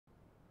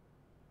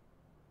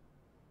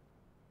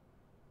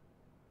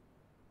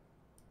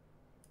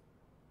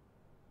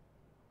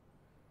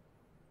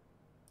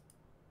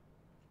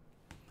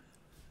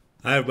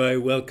Hi everybody,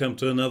 welcome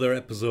to another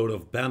episode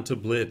of Banter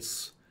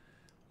Blitz.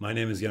 My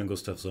name is Jan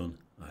Gustafsson.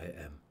 I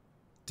am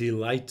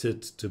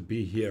delighted to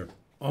be here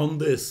on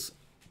this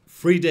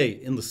free day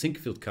in the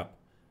Sinquefield Cup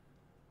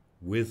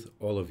with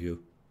all of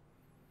you.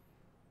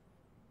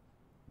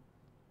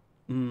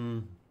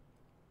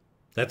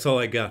 That's all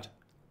I got.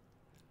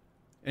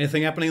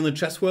 Anything happening in the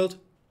chess world?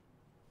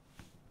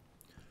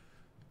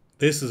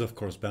 This is of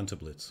course Banter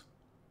Blitz.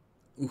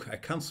 Ooh, I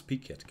can't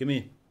speak yet. Let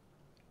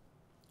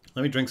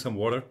me drink some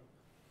water.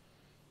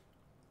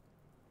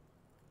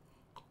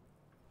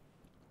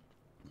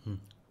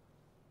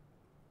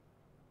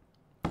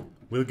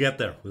 We'll get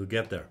there.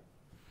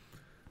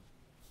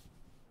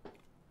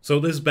 So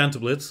this is Banter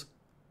Blitz,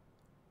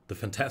 the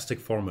fantastic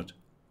format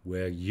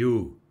where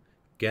you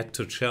get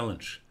to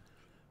challenge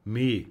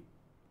me,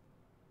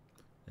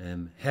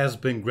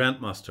 has-been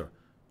Grandmaster,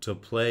 to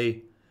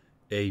play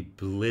a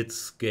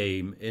Blitz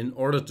game. In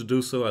order to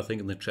do so, I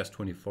think in the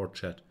Chess24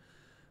 chat,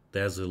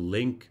 there's a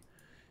link.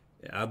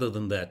 Other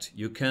than that,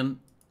 you can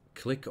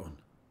click on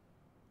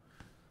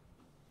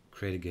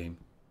create a game,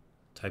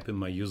 type in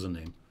my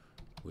username,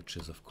 which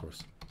is of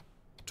course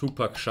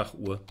Tupac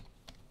Schachuhr.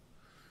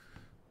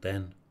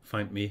 Then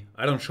find me.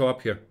 I don't show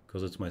up here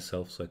because it's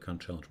myself, so I can't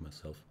challenge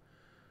myself.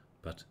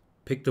 But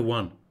pick the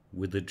one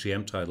with the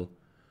GM title.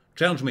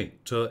 Challenge me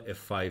to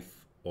F5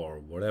 or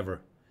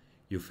whatever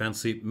you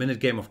fancy. Minute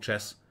game of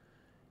chess.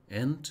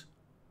 And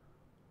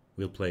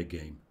we'll play a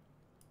game.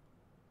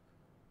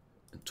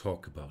 And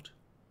talk about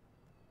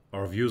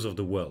our views of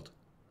the world.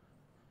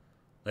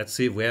 Let's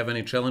see if we have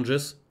any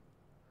challenges.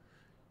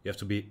 You have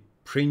to be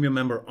premium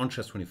member on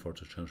Chess24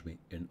 to challenge me.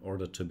 In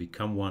order to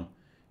become one,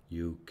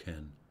 you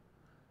can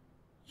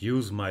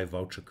use my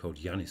voucher code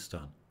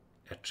Yanistan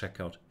at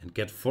checkout and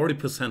get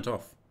 40%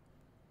 off.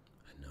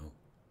 I know.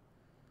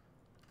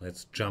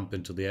 Let's jump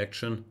into the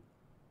action.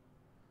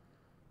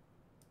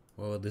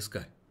 Oh, this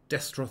guy.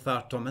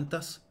 Destrothar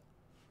Tormentas?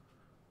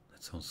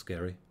 That sounds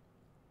scary.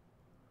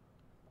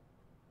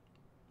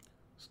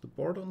 Is the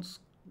board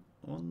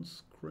on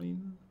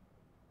screen?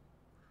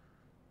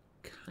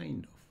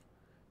 Kind of.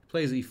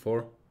 Plays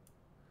e4.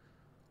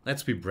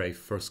 Let's be brave.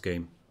 First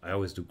game. I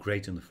always do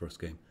great in the first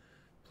game.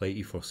 Play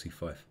e4,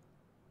 c5.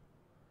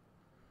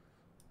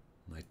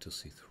 Knight to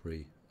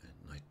c3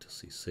 and knight to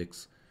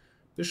c6.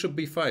 Bishop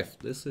b5.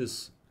 This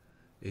is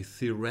a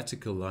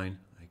theoretical line,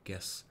 I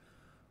guess.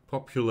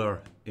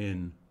 Popular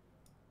in...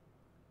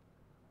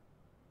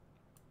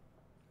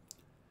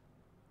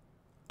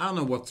 I don't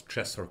know what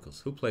chess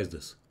circles. Who plays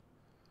this?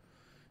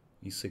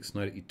 e6,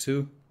 knight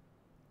e2.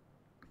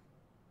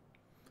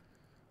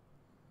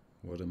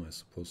 What am I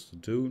supposed to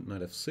do?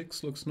 Knight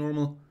f6 looks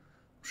normal.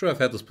 I'm sure I've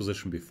had this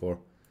position before.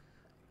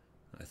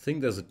 I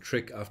think there's a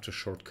trick after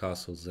short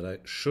castles that I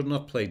should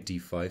not play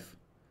d5,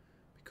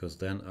 because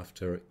then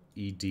after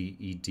ed,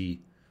 ed,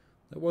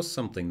 there was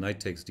something. Knight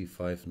takes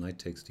d5, knight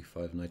takes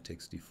d5, knight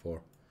takes d4.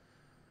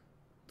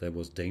 That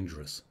was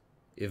dangerous,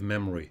 if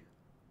memory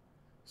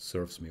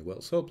serves me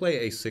well. So I'll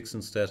play a6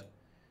 instead.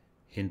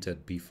 Hint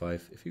at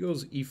b5. If he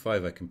goes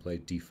e5, I can play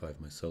d5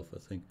 myself, I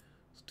think.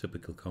 It's a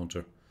typical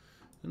counter.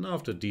 And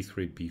after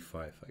d3, b5,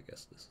 I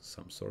guess this is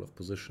some sort of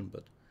position,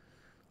 but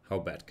how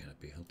bad can it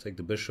be? I'll take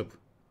the bishop.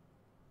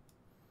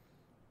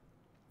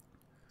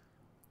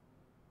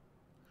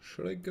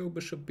 Should I go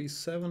bishop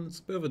b7? It's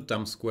a bit of a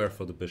dumb square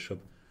for the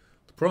bishop.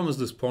 The problem is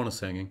this pawn is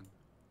hanging.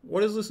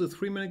 What is this, a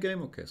 3-minute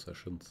game? Okay, so I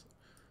shouldn't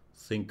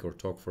think or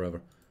talk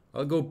forever.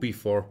 I'll go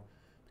b4,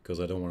 because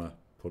I don't want to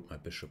put my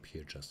bishop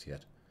here just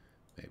yet.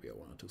 Maybe I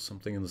want to do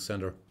something in the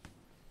center.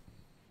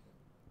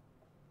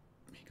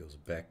 He goes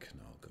back,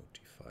 now I'll go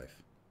d5.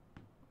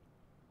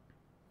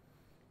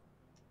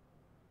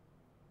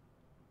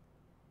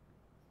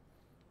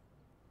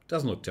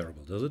 Doesn't look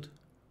terrible, does it?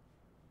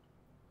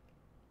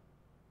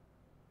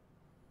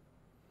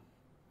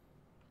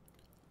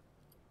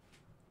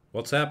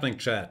 What's happening,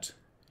 chat?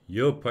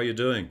 Yup, how you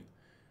doing?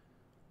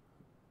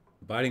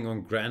 Biting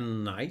on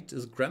granite?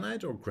 Is it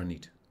granite or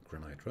granite?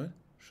 Granite, right?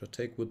 Should I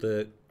take with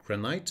the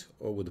granite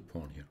or with the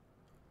pawn here?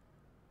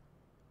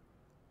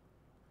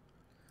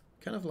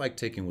 Kind of like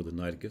taking with the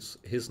knight. It gives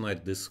his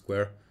knight this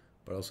square,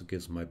 but also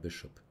gives my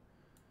bishop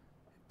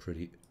a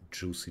pretty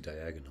juicy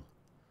diagonal.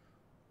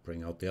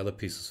 Bring out the other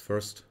pieces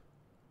first.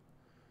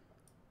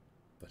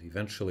 But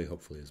eventually,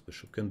 hopefully, his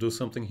bishop can do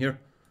something here.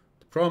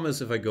 The problem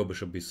is if I go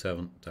bishop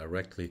b7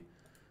 directly,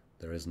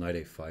 there is knight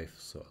a5,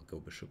 so I'll go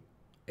bishop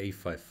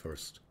a5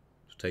 first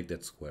to take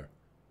that square.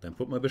 Then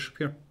put my bishop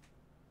here.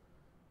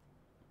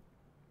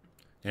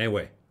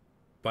 Anyway,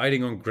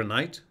 biting on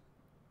granite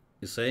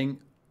is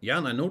saying,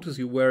 Jan, I notice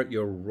you wear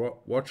your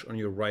watch on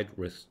your right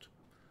wrist.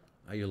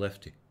 Are you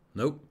lefty?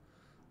 Nope.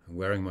 I'm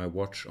wearing my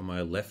watch on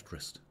my left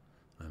wrist.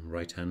 I'm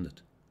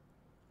right-handed.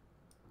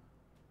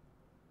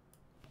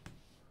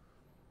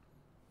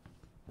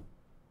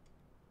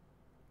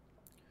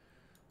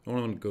 I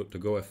want to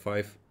go f5.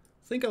 I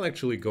think I'll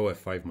actually go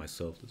f5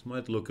 myself. This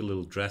might look a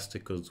little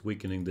drastic because it's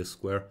weakening this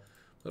square,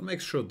 but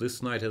make sure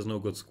this knight has no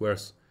good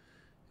squares.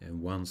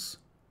 And once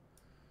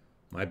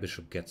my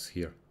bishop gets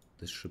here,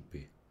 this should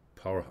be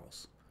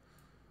powerhouse.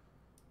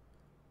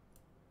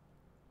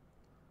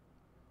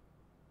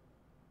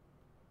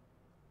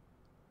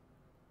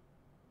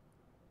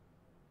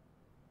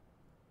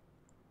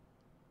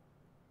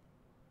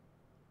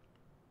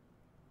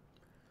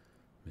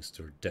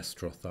 Mr.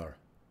 Destrothar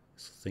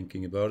is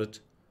thinking about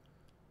it.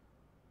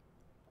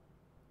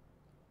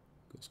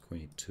 Goes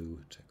queen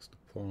e2, attacks the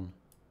pawn.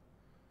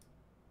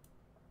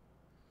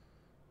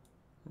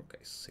 Rook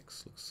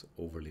a6 looks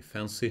overly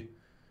fancy.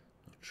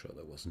 Not sure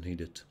that was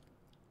needed.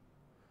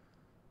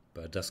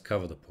 But it does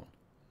cover the pawn.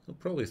 He'll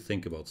probably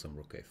think about some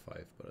rook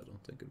a5, but I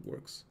don't think it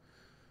works.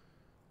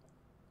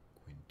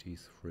 Queen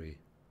d3.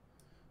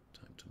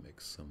 Time to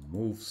make some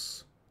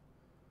moves.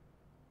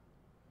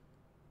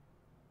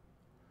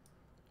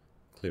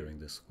 Clearing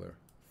this square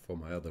for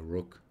my other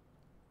rook.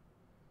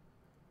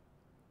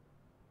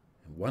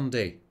 And one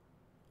day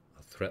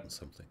I'll threaten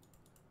something.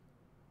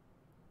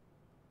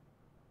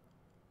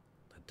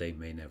 That day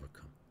may never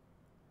come.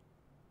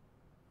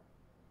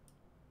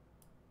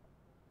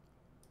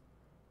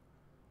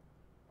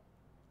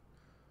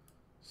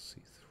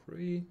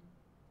 c3.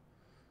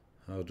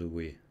 How do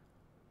we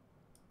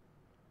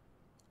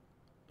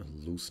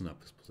loosen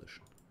up his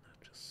position?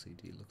 Just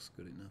cd looks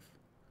good enough.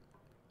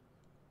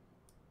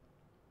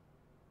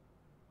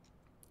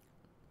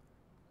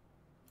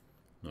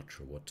 Not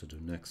sure what to do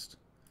next.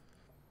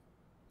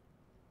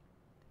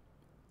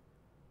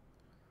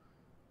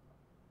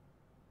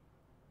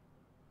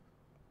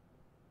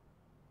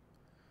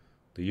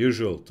 The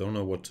usual, don't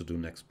know what to do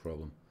next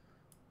problem.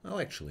 I'll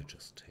actually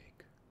just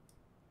take.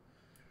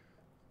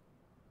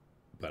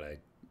 But I,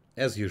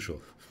 as usual,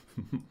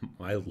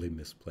 mildly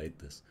misplayed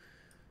this.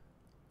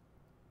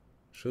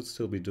 Should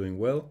still be doing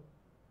well,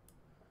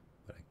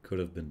 but I could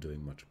have been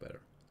doing much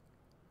better.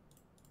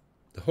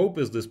 The hope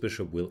is this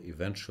bishop will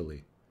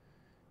eventually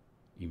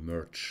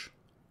emerge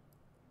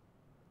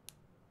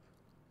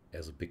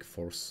as a big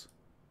force.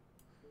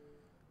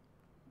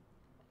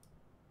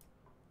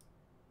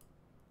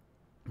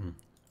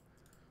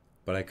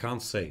 But I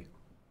can't say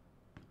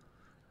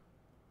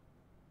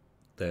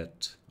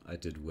that I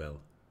did well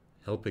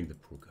helping the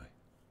poor guy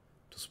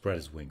to spread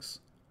his wings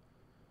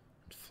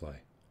and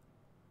fly.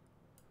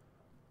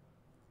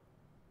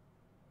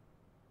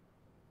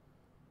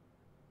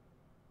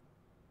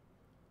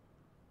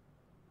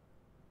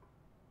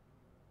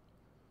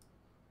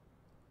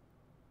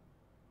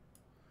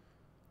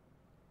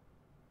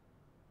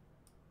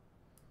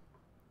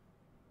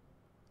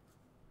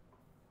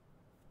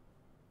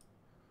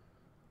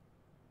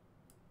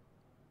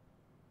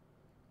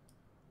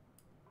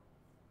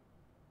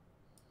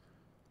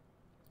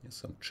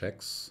 Some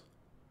checks.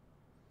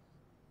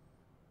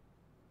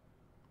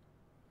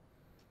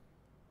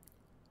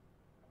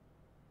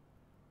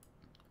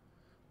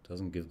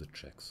 Doesn't give the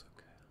checks.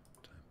 Okay,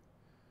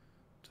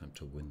 time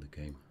to win the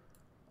game.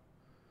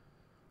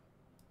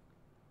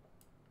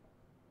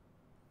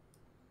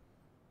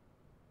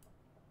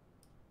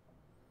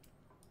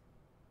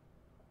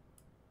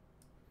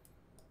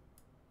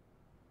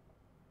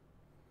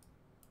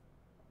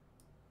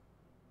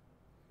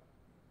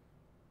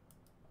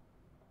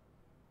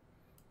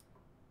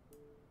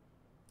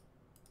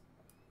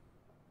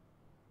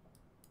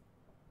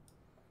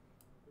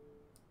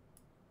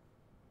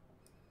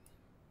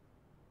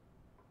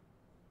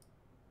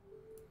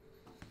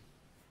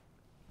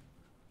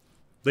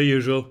 The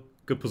usual,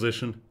 good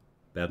position,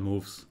 bad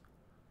moves,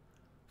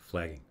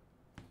 flagging.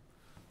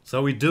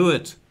 So we do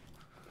it.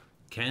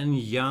 Can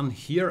Jan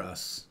hear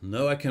us?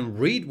 No, I can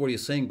read what you're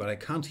saying, but I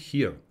can't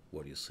hear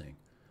what you're saying.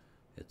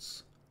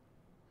 It's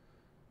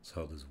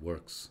how this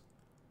works.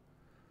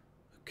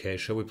 Okay,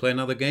 shall we play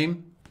another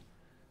game?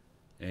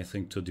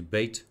 Anything to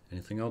debate?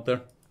 Anything out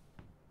there?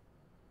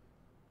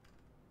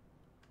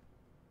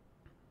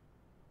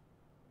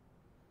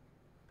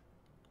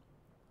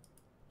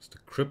 Mr.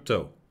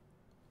 Crypto.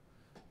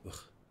 Ugh.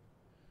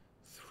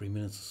 3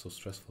 minutes is so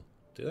stressful.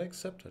 Did I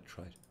accept? I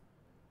tried.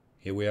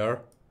 Here we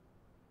are.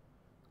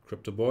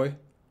 Crypto boy.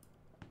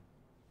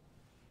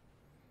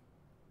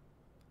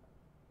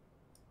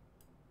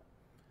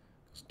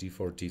 Goes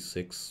d4,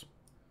 d6.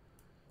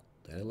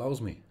 That allows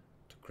me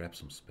to grab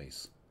some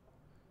space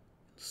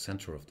in the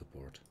center of the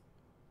board.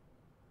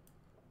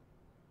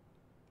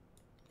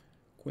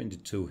 Queen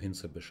d2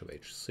 hints at bishop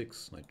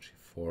h6, knight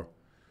g4.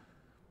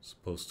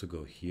 Supposed to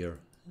go here.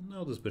 And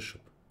now this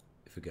bishop,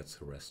 if it gets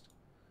harassed,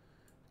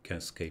 can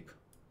escape.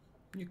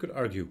 You could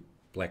argue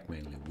black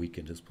mainly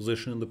weakened his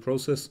position in the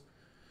process.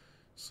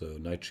 So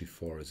knight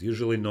g4 is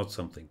usually not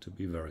something to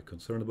be very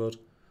concerned about.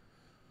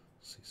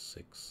 c6,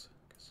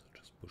 I guess I'll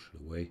just push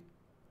it away.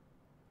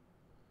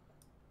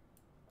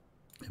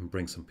 And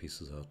bring some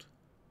pieces out.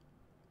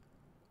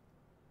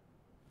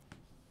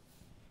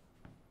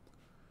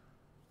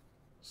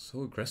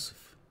 So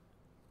aggressive.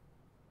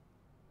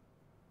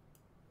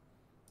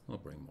 I'll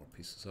bring more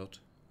pieces out.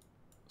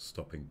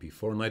 Stopping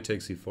b4, knight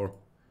takes e4.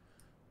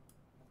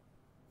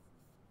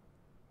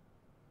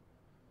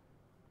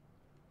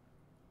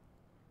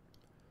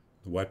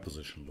 The white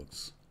position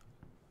looks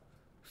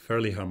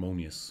fairly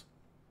harmonious.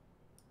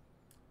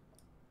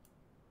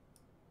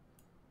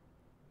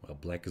 While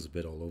black is a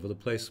bit all over the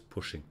place,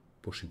 pushing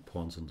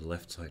pawns on the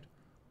left side,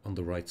 on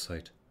the right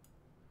side,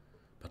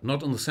 but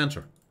not on the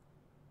center.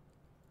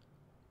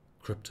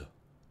 Crypto.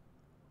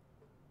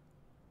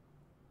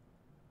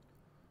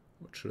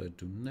 We're What should I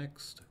do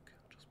next? Okay,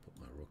 I'll just put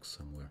my rook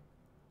somewhere.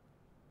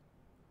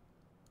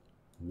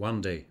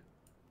 One day,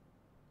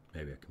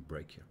 maybe I can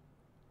break here.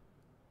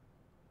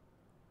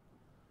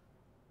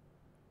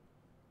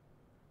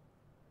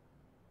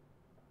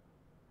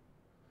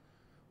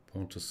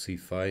 Pawn to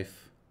c5.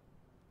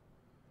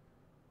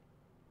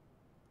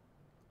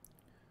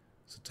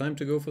 Is it time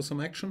to go for some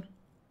action?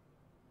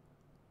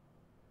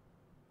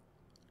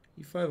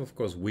 e5, of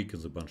course,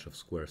 weakens a bunch of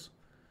squares.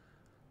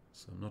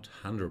 So I'm not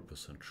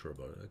 100% sure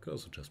about it. I could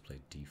also just play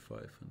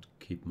d5 and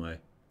keep my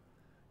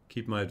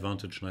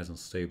advantage nice and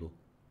stable.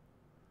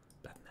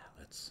 But now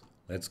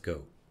let's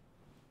go.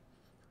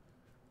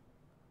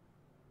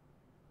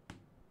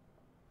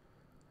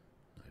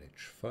 Knight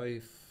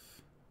h5.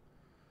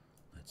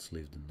 Let's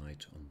leave the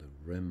knight on the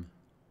rim.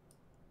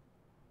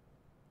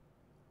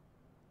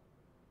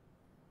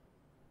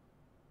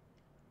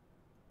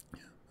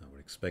 Yeah, I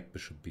would expect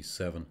bishop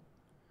b7.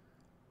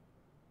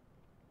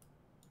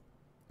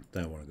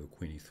 Then I want to go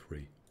queen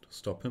e3 to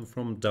stop him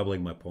from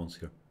doubling my pawns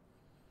here.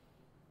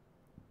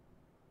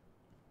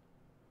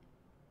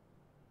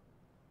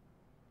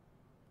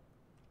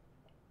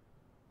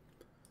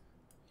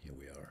 Here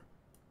we are.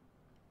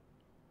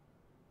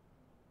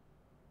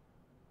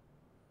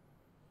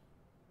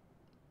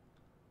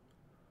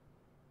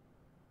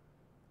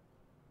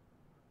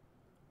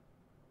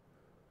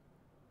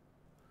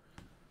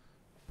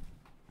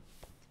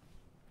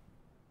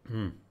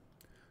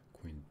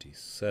 Queen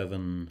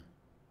d7.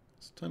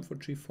 It's time for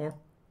g4.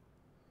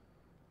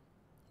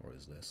 Or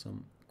is there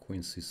some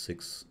queen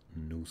c6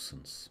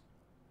 nuisance?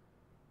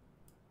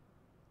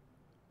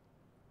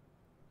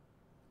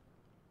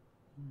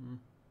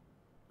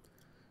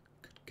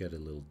 Could get a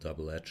little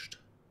double-edged.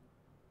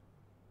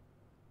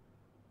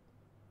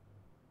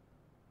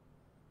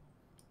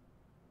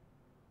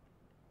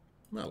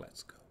 Now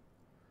let's go.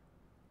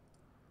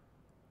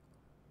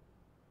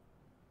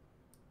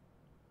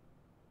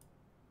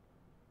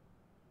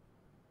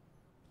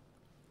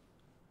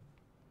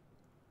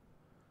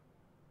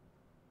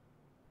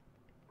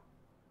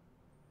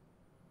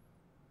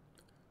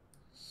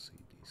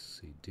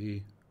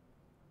 CD.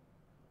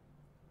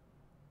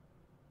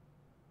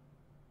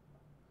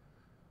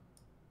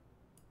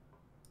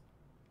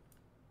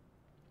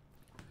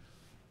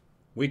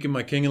 Weaken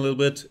my king a little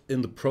bit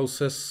in the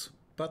process,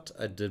 but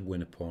I did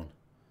win a pawn.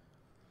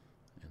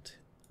 And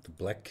the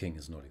black king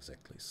is not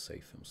exactly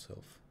safe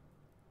himself.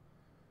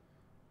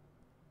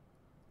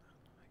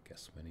 I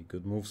guess many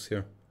good moves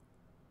here.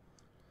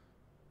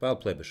 But I'll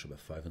play bishop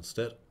f5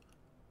 instead.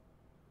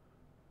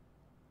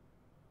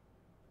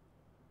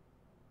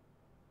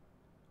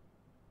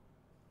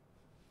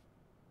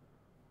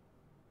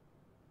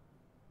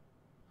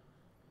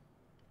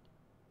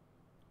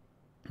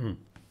 I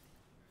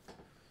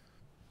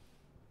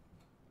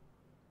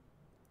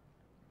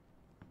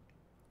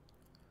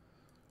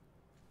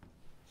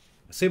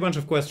see a bunch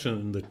of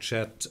questions in the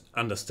chat,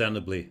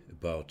 understandably,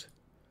 about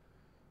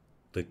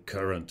the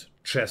current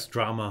chess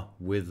drama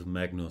with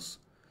Magnus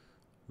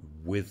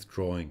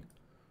withdrawing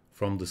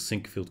from the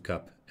Sinkfield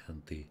Cup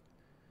and the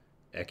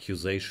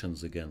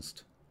accusations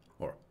against,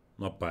 or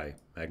not by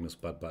Magnus,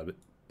 but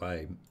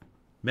by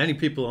many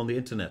people on the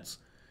internets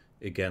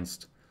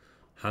against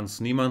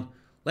Hans Niemann.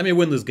 Let me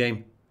win this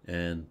game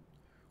and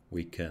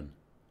we can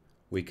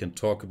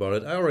talk about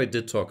it. I already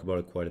did talk about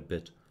it quite a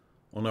bit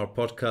on our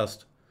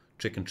podcast,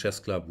 Chicken Chess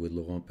Club, with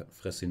Laurent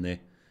Fressinet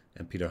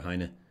and Peter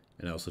Heine,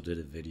 and I also did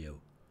a video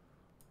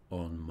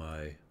on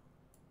my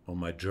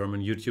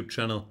German YouTube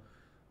channel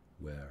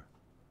where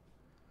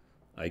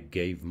I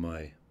gave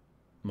my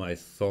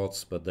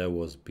thoughts, but that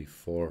was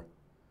before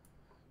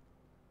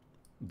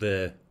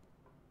the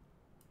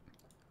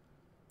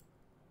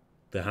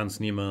Hans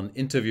Niemann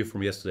interview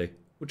from yesterday,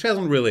 which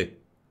hasn't really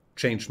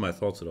changed my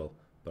thoughts at all,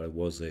 but it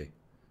was a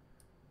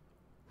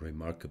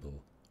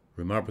remarkable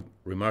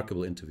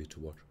interview to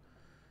watch.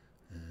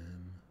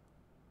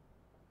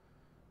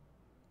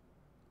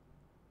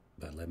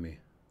 But let me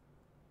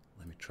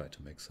try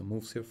to make some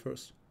moves here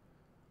first.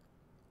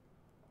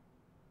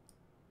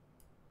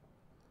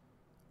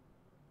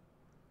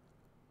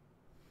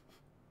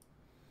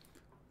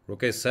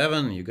 Rook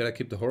a7, you gotta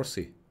keep the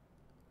horsey.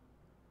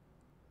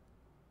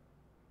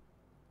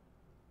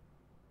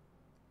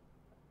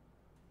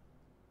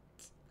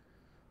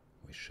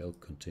 We shall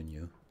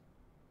continue.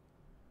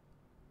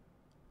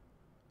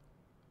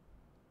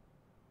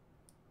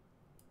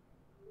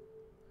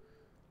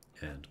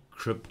 And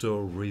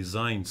Crypto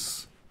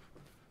resigns.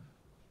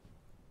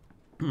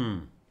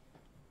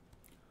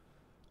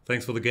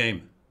 Thanks for the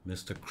game,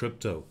 Mr.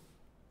 Crypto.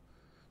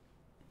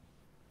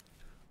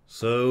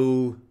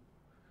 So,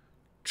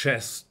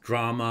 chess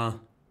drama.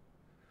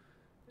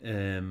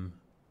 The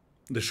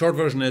short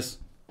version is,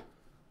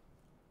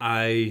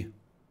 I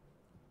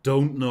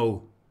don't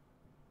know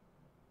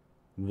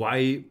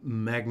why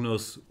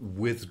Magnus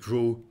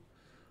withdrew.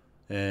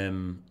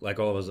 Like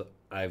all of us,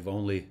 I've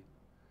only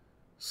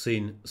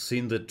seen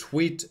the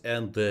tweet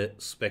and the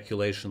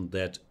speculation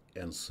that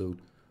ensued.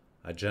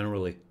 I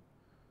generally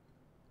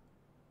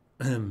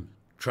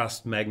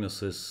trust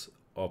Magnus's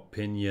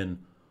opinion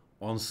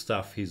on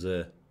stuff. He's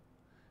a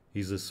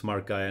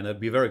smart guy, and I'd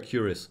be very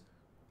curious.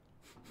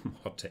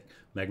 Hot take.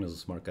 Magnus is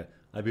a smart guy.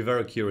 I'd be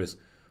very curious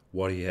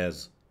what he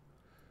has,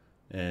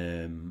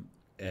 and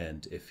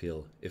if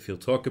he'll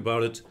talk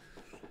about it.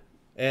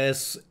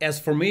 As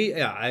for me,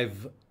 yeah,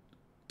 I've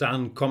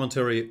done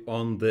commentary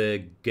on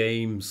the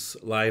games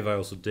live. I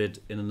also did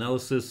an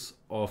analysis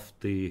of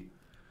the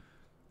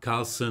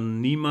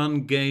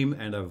Carlsen-Niemann game,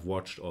 and I've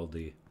watched all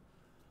the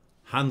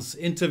Hans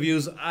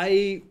interviews.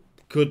 I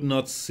could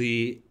not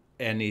see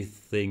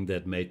anything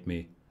that made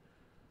me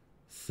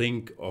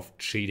think of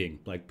cheating.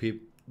 Like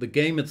the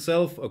game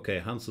itself, okay,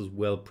 Hans is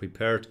well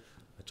prepared.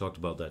 I talked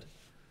about that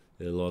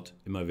a lot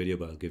in my video,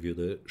 but I'll give you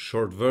the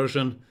short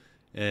version.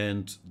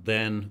 And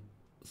then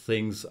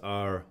things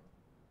are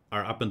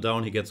up and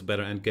down. He gets a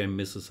better endgame,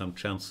 misses some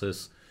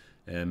chances.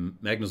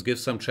 Magnus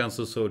gives some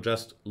chances, so it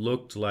just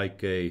looked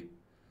like a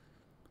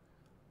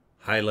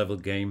high-level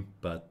game.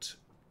 But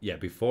yeah,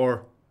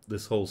 before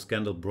this whole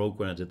scandal broke,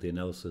 when I did the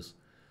analysis,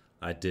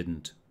 I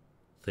didn't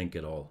think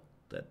at all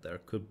that there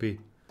could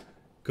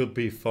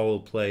be foul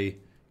play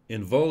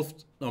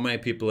involved. Now, many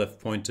people have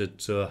pointed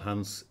to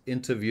Hans'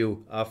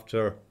 interview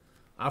after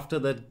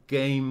that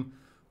game,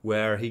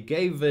 where he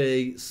gave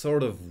a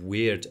sort of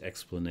weird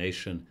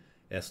explanation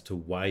as to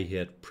why he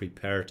had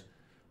prepared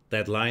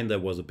that line.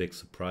 That was a big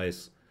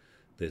surprise.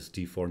 This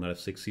d4, knight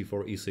f6,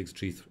 c4,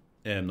 e6,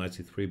 g3, knight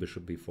c3,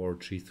 bishop b4,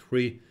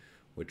 g3,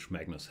 which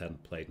Magnus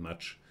hadn't played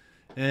much.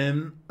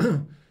 And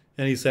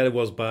he said it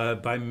was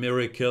by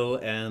miracle,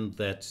 and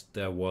that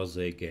there was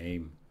a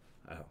game,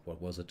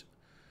 what was it?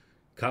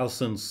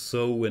 Carlsen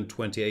So in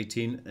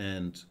 2018,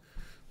 and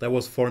that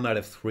was 4 knight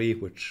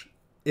f3, which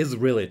is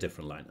really a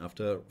different line.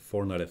 After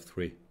 4 knight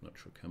f3, not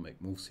sure can I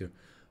make moves here.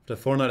 After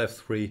 4 knight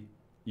f3,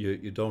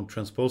 you don't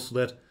transpose to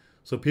that.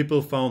 So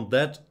people found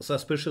that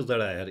suspicious,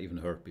 that I had even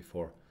heard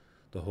before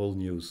the whole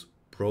news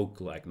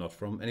broke, like not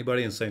from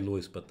anybody in St.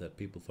 Louis, but that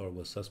people thought it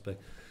was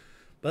suspect.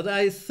 But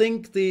I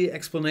think the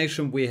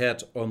explanation we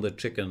had on the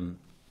Chicken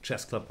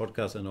Chess Club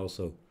podcast, and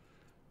also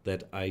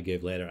that I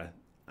gave later,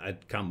 I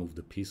can't move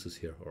the pieces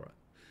here, alright.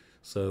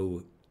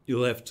 So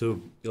you'll have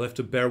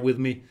to bear with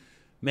me.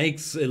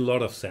 Makes a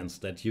lot of sense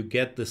that you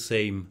get the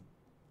same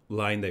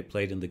line they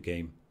played in the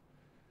game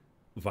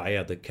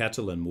via the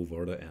Catalan move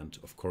order, and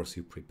of course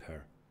you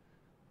prepare.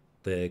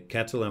 The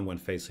Catalan, when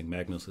facing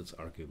Magnus, it's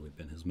arguably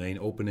been his main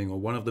opening, or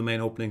one of the main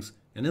openings.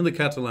 And in the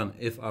Catalan,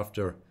 if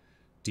after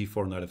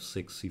d4, knight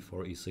f6,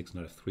 c4, e6,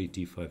 knight f3,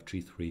 d5,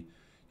 g3,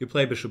 you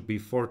play bishop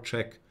b4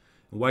 check,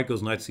 and white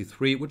goes knight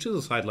c3, which is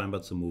a sideline,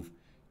 but it's a move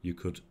you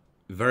could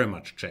very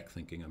much check,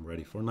 thinking I'm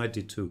ready for knight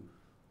d2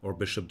 or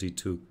bishop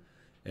d2.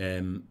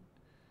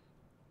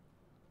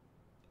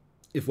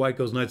 If white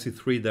goes knight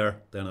c3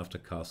 there, then after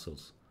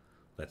castles,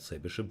 let's say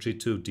bishop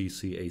g2,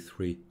 dc,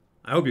 a3.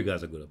 I hope you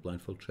guys are good at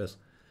blindfold chess.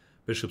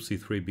 Bishop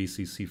c3,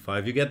 bc,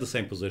 c5. You get the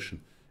same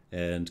position.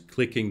 And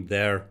clicking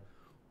there,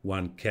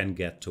 one can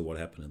get to what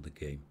happened in the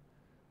game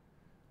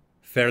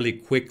fairly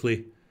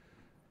quickly.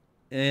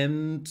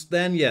 And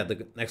then, yeah,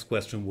 the next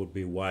question would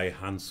be why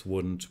Hans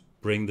wouldn't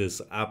bring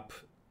this up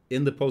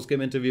in the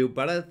post-game interview.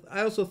 But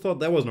I also thought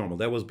that was normal.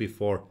 That was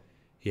before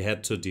he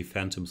had to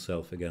defend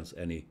himself against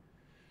any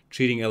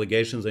cheating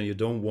allegations, and you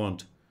don't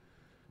want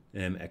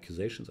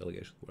allegations.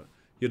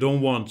 You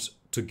don't want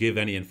to give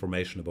any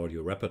information about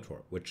your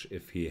repertoire, which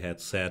if he had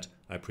said,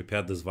 I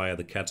prepared this via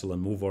the Catalan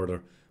move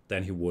order,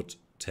 then he would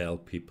tell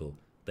people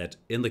that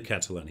in the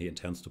Catalan he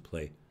intends to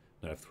play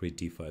knight f3,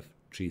 d5,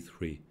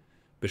 g3,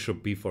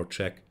 bishop b4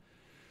 check.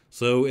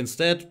 So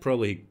instead,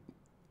 probably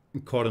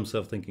he caught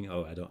himself thinking,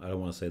 oh, I don't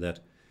want to say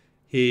that.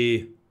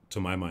 He, to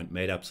my mind,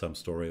 made up some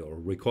story or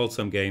recalled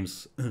some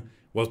games.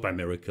 Was by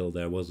miracle,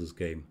 there was this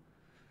game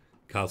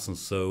Carlsen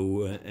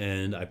So,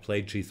 and I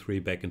played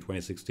g3 back in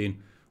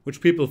 2016,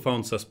 which people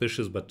found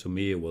suspicious, but to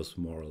me it was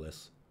more or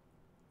less,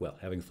 well,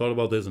 having thought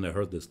about this, and I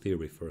heard this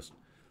theory first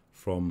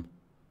from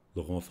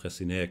Laurent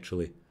Fressinet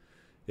actually,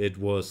 it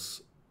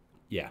was,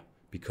 yeah,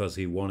 because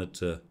he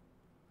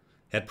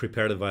had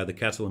prepared it via the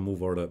Catalan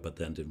move order, but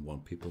then didn't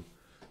want people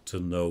to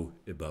know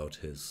about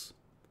his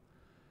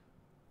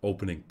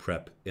opening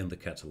prep in the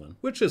Catalan,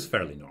 which is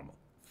fairly normal.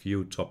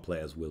 Few top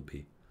players will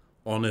be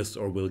honest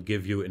or will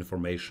give you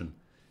information.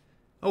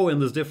 Oh, in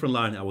this different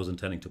line, I was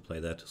intending to play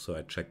that, so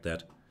I checked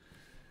that.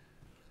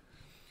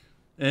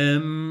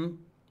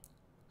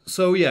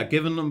 So yeah,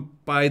 given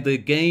by the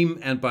game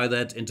and by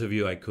that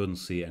interview, I couldn't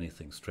see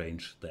anything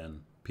strange.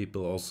 Then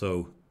people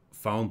also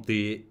found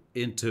the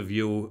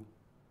interview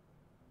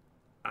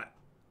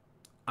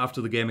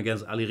after the game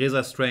against Ali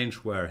Reza strange,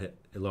 where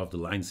a lot of the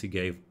lines he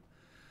gave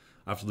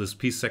after this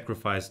piece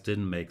sacrifice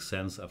didn't make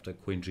sense after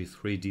queen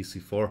g3,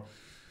 dc4.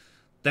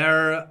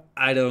 There,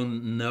 I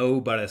don't know,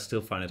 but I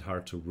still find it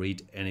hard to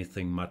read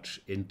anything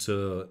much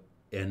into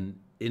an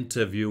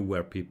interview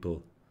where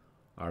people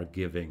are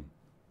giving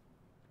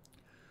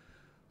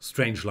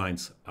strange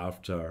lines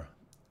after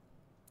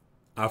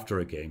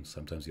a game.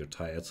 Sometimes you're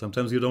tired,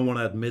 sometimes you don't want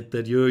to admit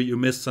that you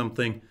missed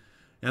something,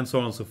 and so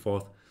on and so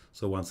forth.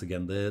 So once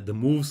again, the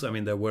moves, I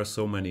mean, there were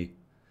so many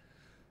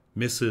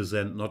misses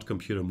and not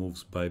computer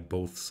moves by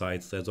both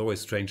sides. That's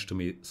always strange to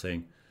me,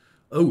 saying,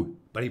 oh,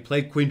 but he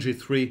played queen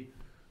g3.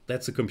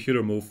 That's a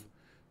computer move.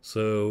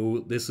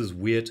 So this is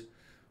weird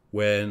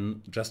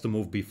when just a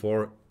move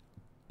before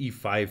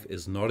e5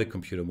 is not a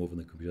computer move and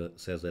the computer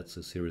says that's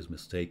a serious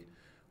mistake,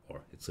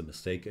 or it's a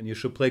mistake and you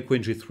should play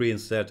queen g3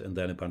 instead, and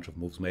then a bunch of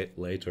moves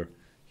later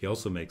he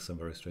also makes some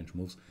very strange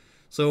moves.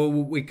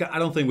 So I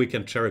don't think we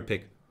can cherry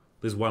pick.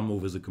 This one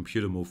move is a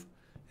computer move,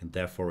 and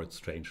therefore it's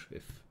strange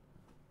if,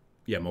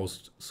 yeah,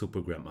 most super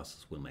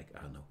grandmasters will make,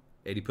 I don't know,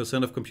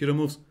 80% of computer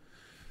moves.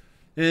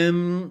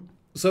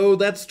 So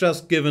that's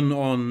just given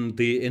on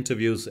the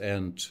interviews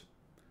and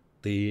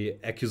the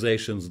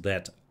accusations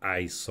that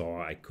I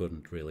saw. I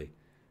couldn't really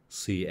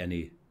see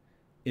any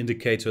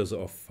indicators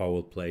of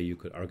foul play. You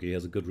could argue he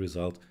has a good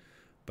result.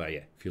 But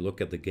yeah, if you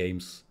look at the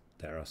games,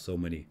 there are so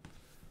many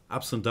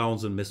ups and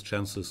downs and missed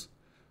chances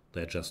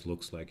that just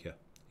looks like, yeah,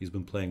 he's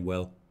been playing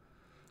well.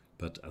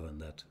 But other than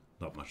that,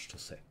 not much to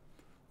say.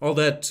 All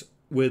that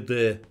with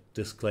the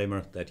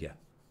disclaimer that, yeah,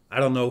 I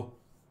don't know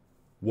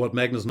what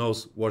Magnus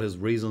knows, what his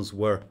reasons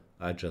were.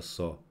 I just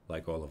saw,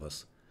 like all of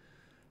us,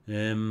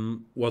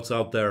 what's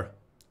out there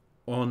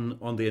on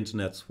the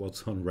internet,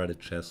 what's on Reddit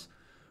chess,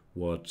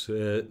 what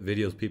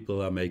videos people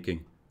are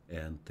making,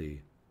 and the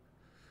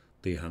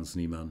Hans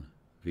Niemann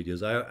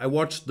videos. I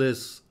watched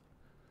this,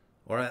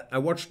 or I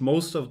watched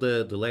most of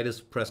the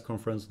latest press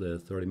conference, the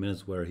 30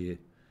 minutes where he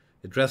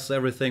addresses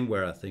everything,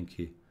 where I think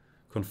he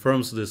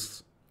confirms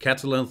this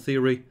Catalan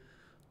theory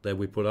that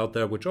we put out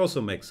there, which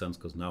also makes sense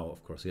because now,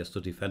 of course, he has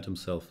to defend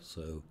himself,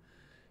 so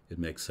it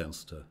makes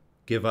sense to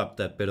give up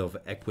that bit of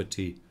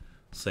equity,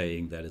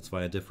 saying that it's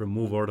via different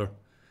move order.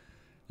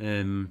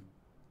 And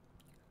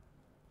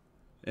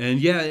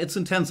yeah, it's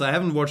intense. I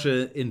haven't watched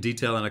it in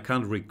detail, and I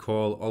can't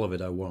recall all of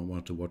it. I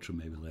want to watch it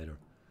maybe later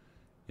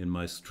in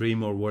my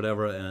stream or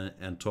whatever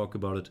and talk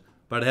about it.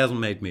 But it hasn't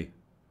made me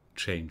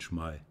change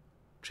my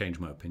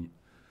opinion.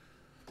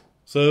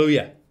 So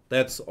yeah,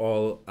 that's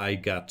all I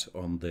got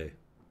on the,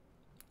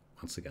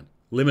 once again,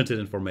 limited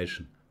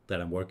information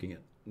that I'm working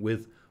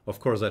with. Of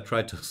course, I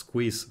tried to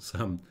squeeze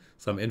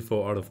some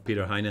info out of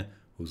Peter Heine,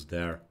 who's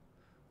there,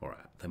 or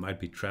they might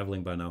be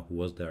traveling by now, who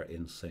was there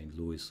in St.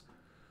 Louis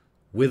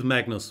with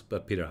Magnus,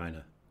 but Peter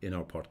Heine in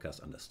our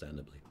podcast,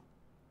 understandably,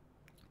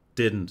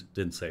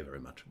 didn't say very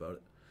much about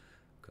it,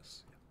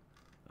 because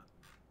yeah,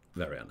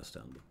 very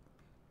understandable.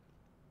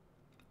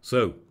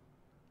 So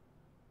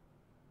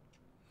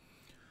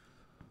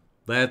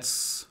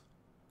that's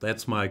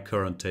my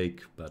current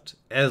take. But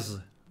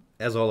as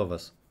all of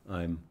us,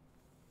 I'm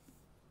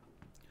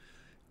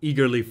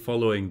eagerly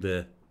following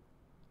the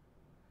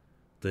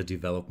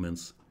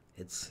developments.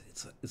 It's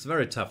a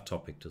very tough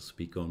topic to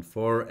speak on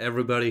for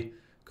everybody,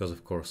 because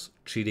of course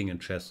cheating in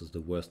chess is the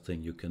worst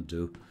thing you can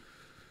do.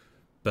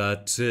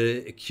 But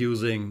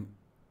accusing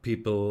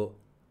people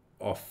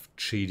of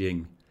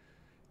cheating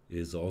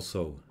is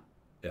also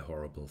a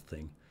horrible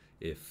thing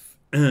if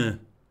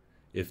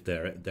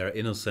they're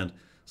innocent.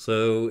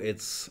 So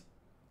it's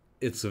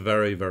a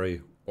very,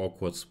 very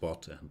awkward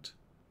spot, and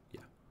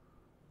yeah,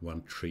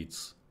 one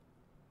treats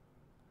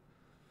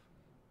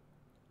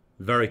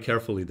very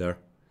carefully there.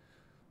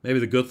 Maybe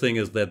the good thing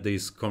is that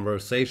these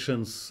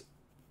conversations,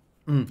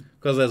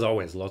 because there's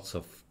always lots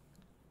of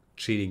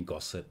cheating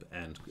gossip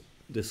and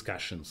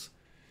discussions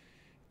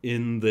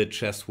in the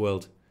chess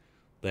world,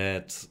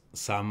 that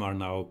some are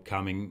now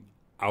coming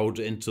out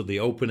into the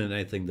open, and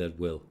anything that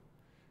will,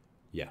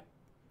 yeah,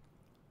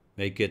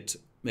 make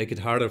it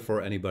harder for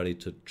anybody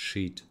to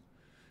cheat,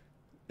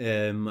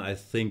 I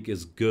think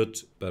is good.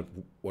 But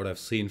what I've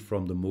seen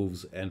from the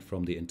moves and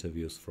from the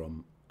interviews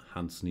from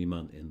Hans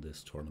Niemann in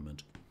this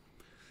tournament,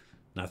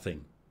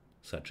 nothing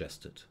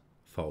suggested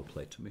foul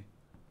play to me.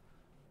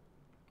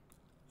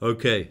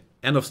 Okay,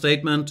 end of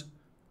statement.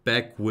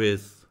 Back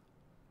with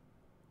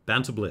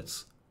Banter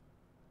Blitz.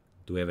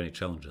 Do we have any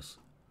challenges?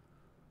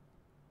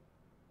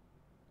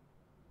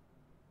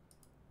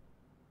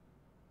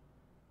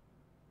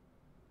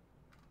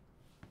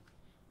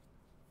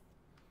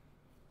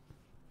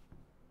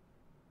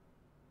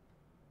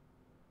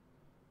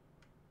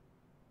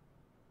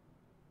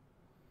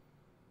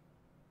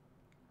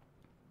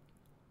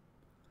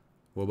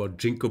 What about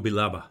Ginkgo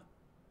biloba?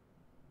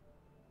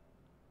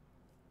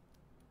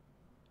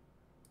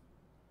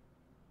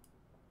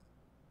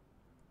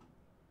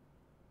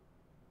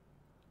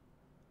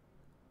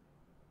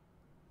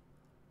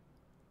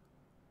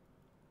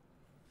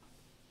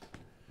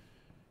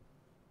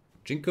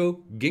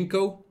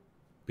 Ginkgo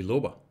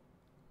biloba.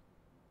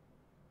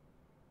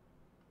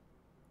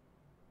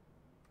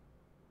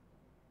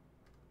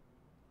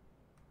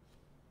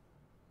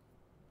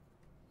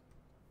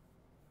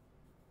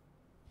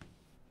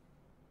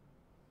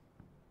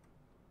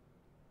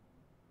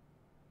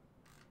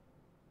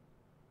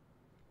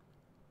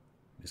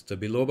 Mr.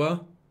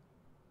 Biloba?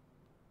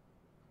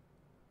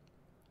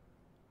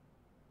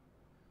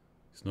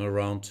 He's not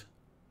around.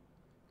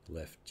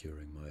 Left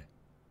during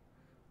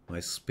my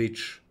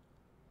speech.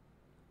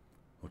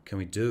 What can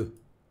we do?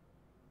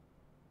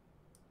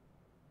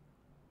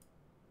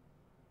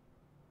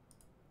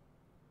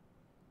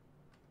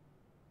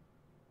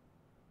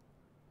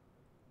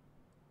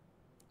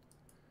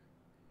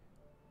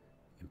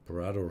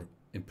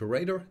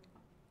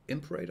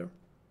 Imperator?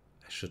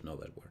 I should know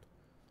that word.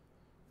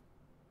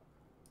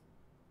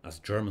 As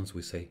Germans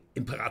we say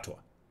Imperator.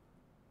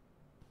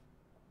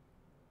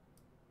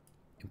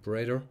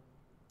 Imperator.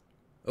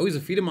 Oh, he's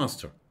a FIDE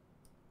master.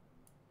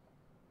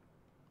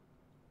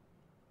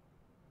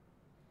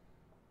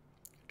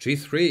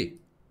 G3.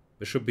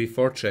 Bishop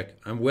b4 check.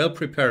 I'm well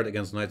prepared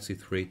against knight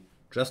c3.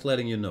 Just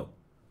letting you know.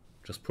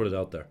 Just put it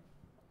out there.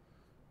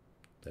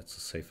 That's a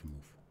safer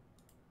move.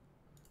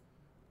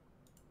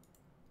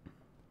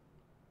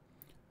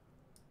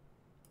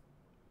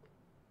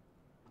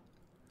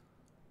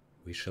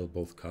 We shall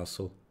both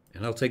castle.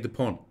 And I'll take the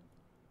pawn.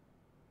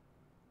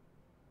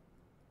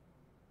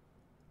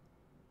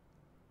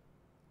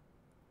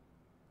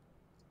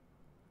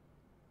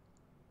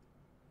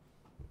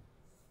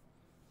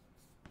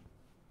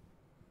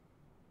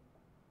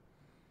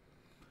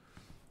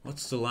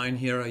 What's the line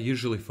here? I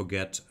usually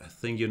forget. I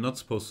think you're not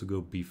supposed to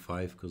go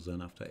b5, because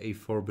then after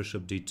a4,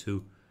 bishop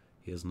d2,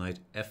 he has knight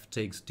f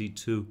takes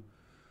d2.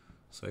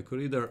 So I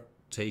could either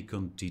take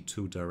on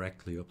d2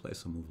 directly or play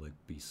some move like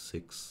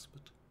b6,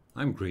 but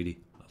I'm greedy.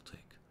 I'll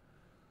take.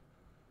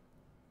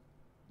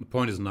 The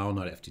point is now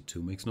knight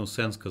fd2. Makes no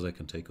sense because I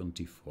can take on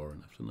d4,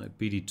 and after knight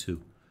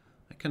bd2,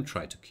 I can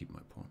try to keep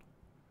my pawn.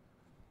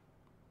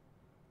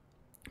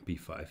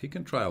 b5. He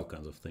can try all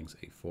kinds of things,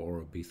 a4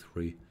 or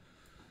b3,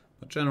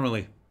 but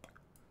generally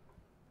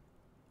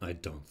I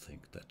don't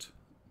think that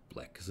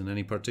black is in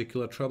any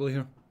particular trouble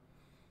here.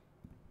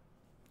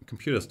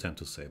 Computers tend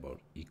to say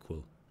about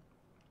equal.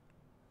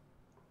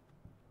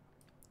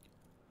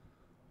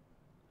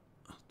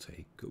 I'll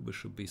take go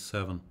bishop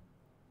b7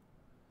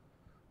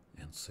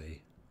 and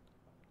say,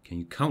 can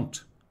you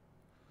count?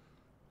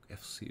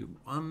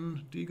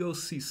 fc1, do you go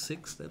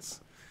c6?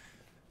 That's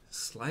a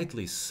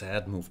slightly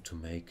sad move to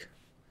make.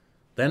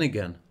 Then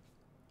again,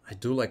 I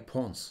do like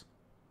pawns.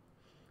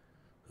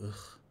 Ugh.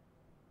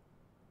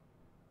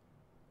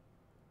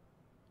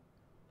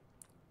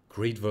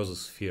 Greed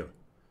versus fear,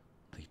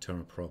 the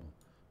eternal problem.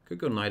 Could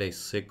go knight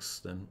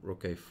a6, then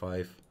rook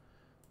a5,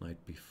 knight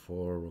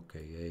b4, rook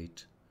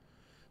a8.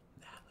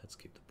 Nah, let's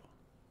keep the pawn.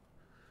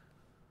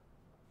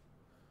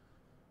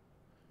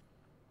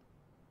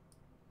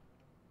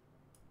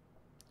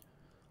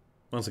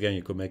 Once again,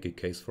 you could make a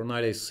case for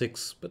knight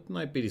a6, but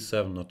knight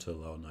bd7 not to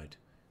allow knight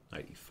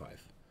e5.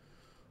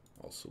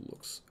 Also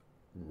looks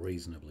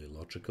reasonably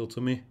logical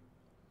to me.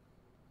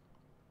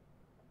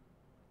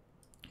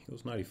 He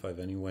goes knight e5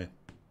 anyway.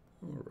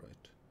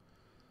 Alright.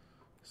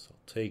 So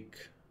I'll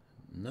take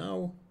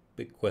now.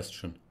 Big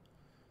question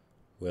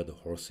where the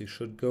horsey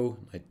should go.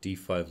 Knight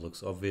d5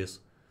 looks obvious.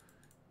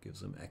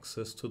 Gives him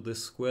access to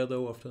this square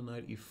though after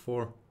knight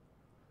e4.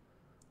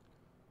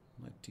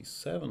 Knight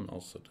d7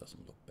 also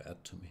doesn't look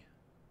bad to me.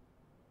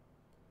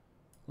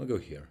 I'll go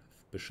here.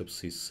 If bishop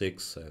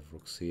c6, I have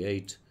rook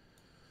c8.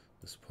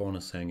 This pawn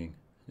is hanging.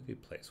 If he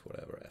plays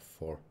whatever,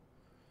 f4,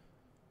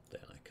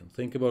 then I can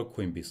think about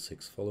queen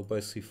b6 followed by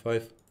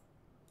c5.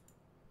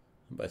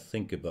 And by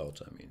think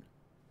about, I mean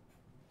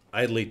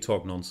idly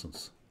talk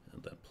nonsense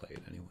and then play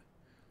it anyway.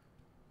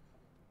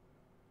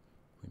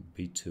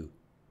 Queen b2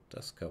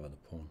 does cover the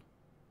pawn.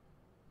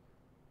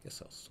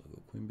 Guess I'll still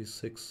go queen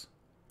b6.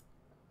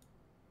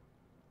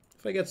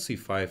 If I get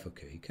c5,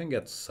 okay, he can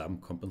get some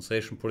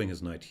compensation putting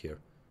his knight here,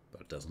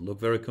 but it doesn't look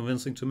very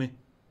convincing to me.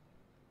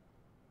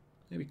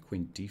 Maybe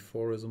queen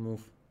d4 is a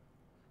move.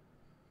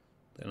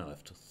 Then I'll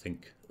have to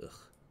think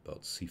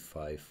about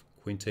c5.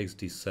 Queen takes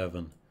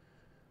d7,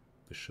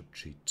 bishop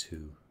g2,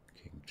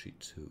 king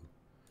g2.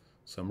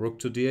 Some rook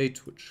to d8,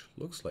 which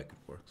looks like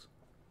it works.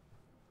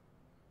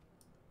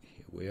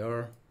 Here we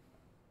are.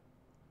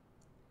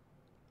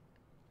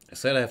 I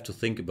said I have to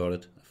think about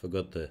it. I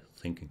forgot the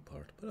thinking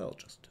part, but I'll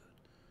just do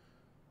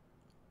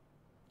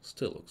it.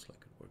 Still looks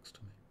like it works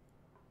to me.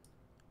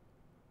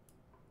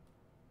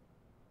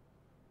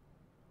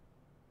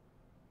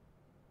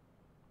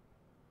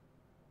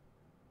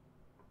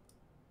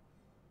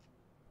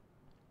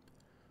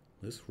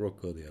 This rook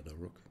or the other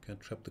rook.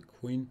 Can't trap the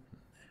queen.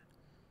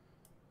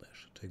 Nah. I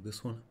should take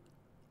this one.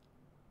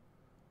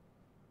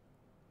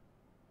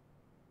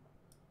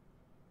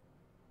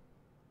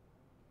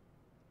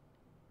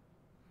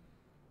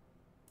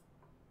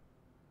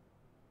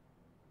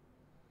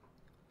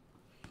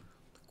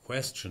 The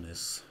question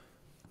is,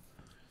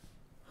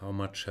 how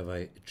much have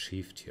I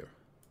achieved here?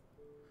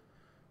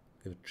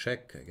 Give a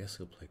check. I guess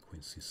he'll play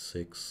queen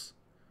c6.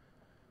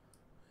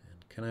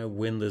 And can I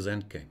win this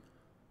endgame?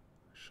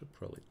 Should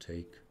probably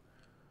take.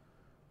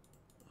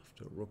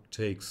 After rook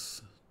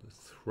takes, the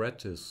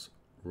threat is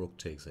rook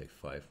takes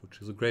a5,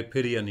 which is a great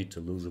pity. I need to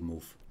lose a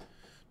move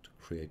to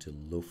create a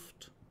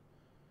luft.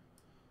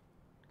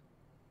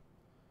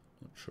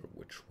 Not sure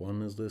which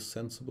one is the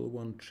sensible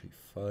one.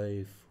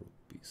 g5, rook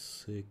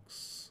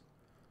b6.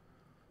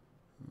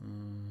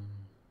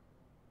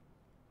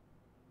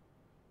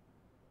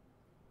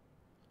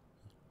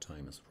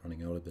 Time is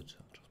running out a bit.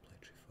 I'll just play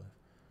g5.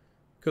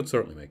 Could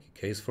certainly make a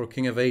case for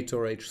king f8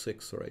 or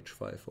h6 or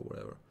h5 or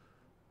whatever.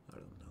 I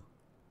don't know.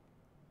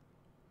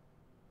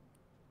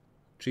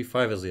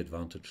 G5 has the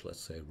advantage, let's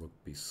say rook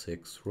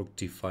b6, rook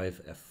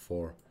d5,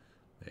 f4.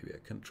 Maybe I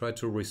can try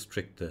to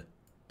restrict the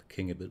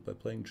king a bit by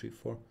playing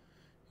g4.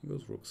 He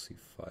goes rook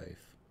c5.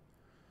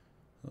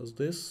 How's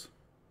this?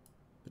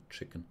 Bit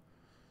chicken.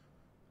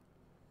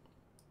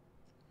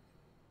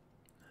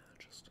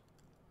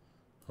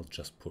 I'll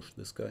just push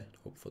this guy and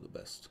hope for the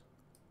best.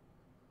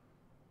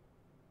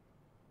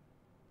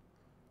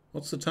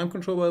 What's the time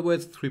control, by the way?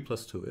 It's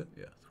 3+2, yeah?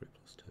 Yeah, 3+2.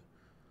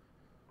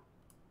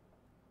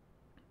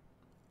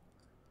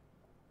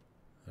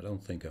 I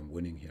don't think I'm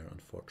winning here,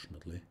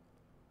 unfortunately.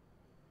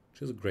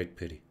 Which is a great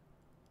pity.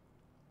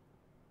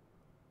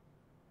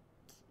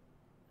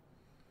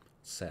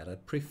 Sad,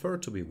 I'd prefer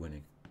to be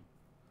winning.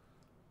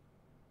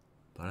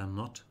 But I'm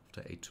not.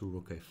 After a2,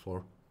 rook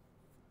a4.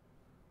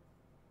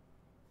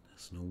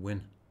 There's no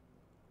win.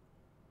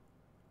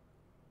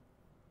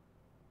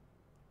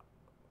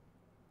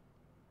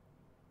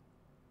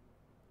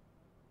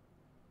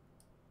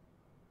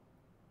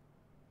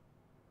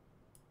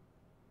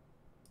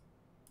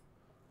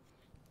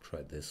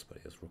 Try this, but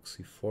he has rook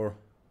c4.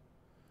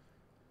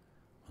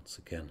 Once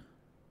again,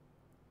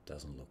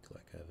 doesn't look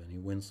like I have any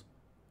wins.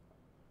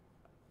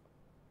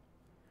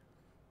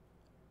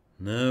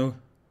 No,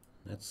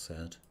 that's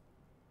sad.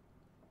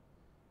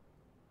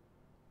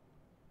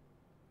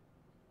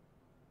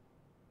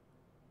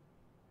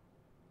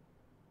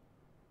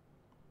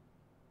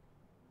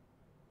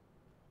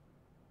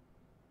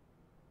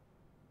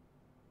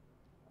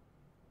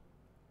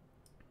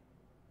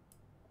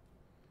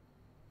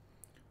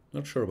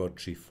 Not sure about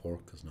g4,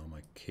 because now my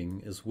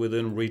king is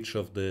within reach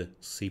of the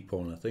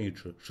c-pawn. I think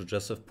he should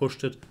just have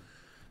pushed it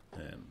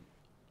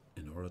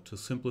in order to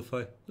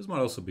simplify. This might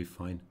also be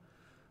fine,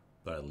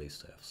 but at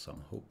least I have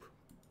some hope.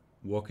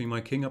 Walking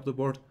my king up the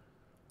board.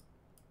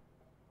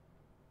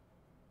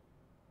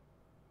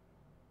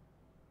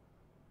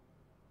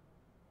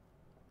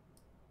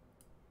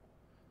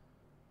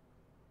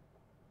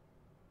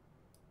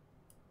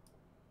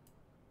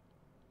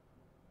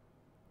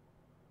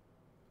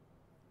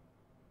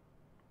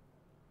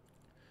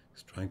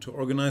 He's trying to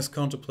organize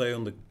counterplay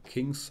on the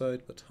king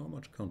side, but how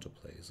much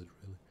counterplay is it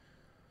really?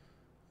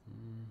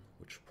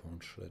 Which pawn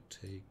should I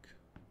take?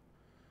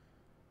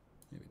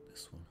 Maybe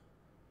this one.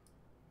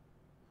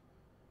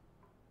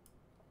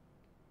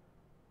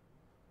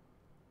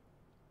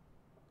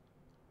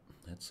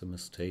 That's a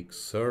mistake,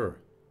 sir.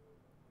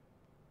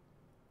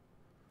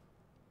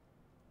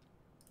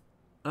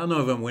 I don't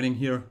know if I'm winning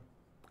here.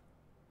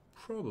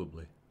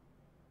 Probably.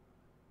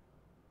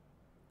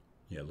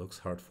 Yeah, it looks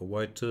hard for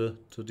white to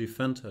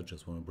defend. I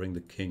just want to bring the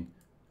king,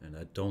 and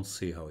I don't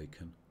see how he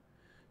can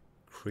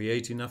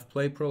create enough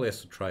play. Probably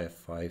has to try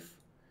f5.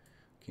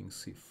 King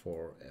c4,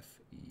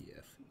 fe,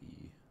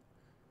 fe.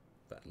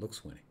 That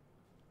looks winning.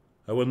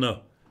 I will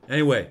know.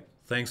 Anyway,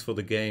 thanks for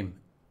the game.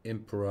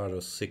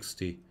 Imperator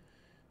 60.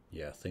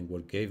 Yeah, I think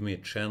what gave me a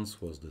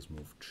chance was this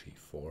move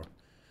g4.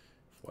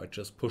 If white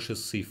just pushes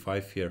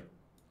c5 here.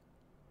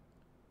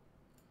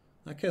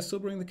 Okay, I still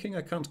bring the king.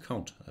 I can't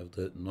count. I have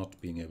the not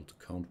being able to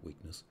count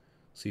weakness.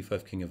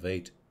 c5, king of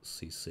 8,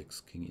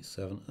 c6, king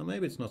e7. And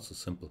maybe it's not so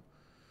simple,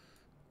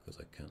 because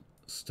I can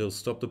still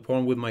stop the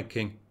pawn with my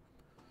king.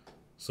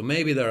 So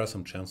maybe there are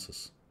some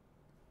chances.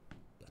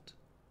 But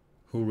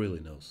who really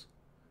knows?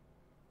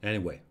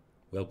 Anyway,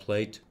 well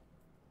played.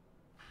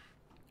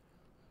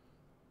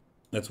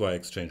 That's why I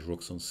exchange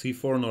rooks on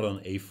c4, not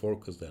on a4,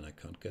 because then I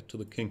can't get to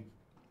the king.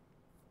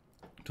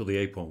 To the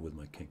a-pawn with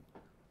my king.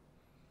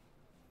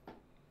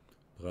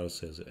 Brado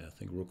says, I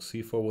think rook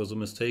c4 was a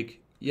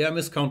mistake. Yeah,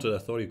 miscounted. I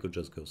thought you could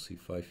just go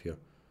c5 here.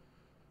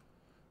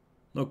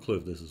 No clue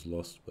if this is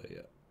lost, but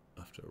yeah.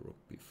 After rook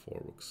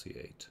b4, rook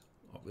c8.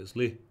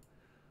 Obviously,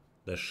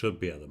 there should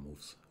be other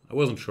moves. I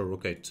wasn't sure.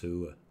 Rook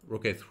a2,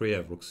 rook a3, I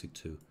have rook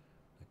c2.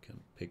 I can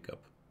pick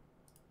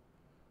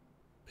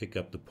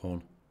up the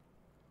pawn.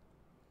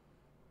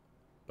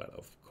 But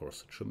of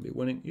course it shouldn't be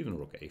winning. Even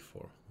rook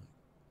a4.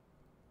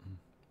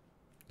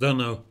 Don't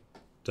know.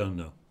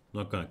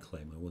 Not gonna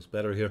claim I was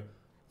better here.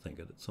 I think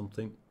I did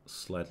something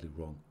slightly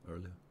wrong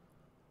earlier.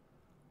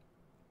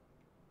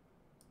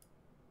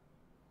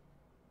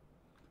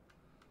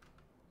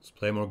 Let's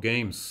play more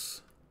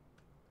games.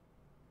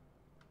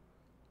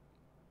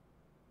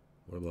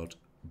 What about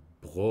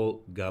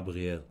Bro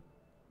Gabriel?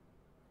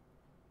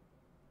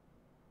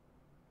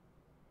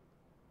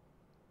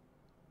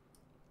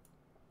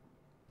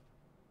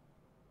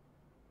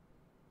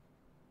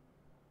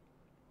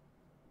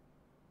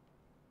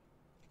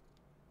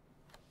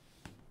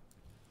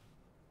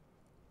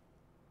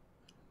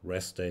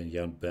 Rest day and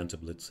Jan Banter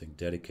Blitzing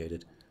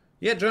dedicated.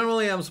 Yeah,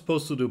 generally I'm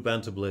supposed to do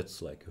Banter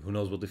Blitz. Like, who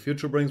knows what the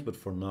future brings, but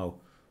for now,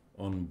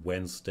 on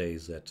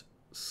Wednesdays at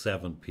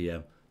 7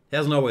 p.m.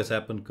 Hasn't always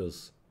happened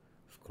because,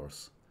 of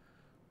course,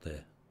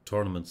 the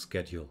tournament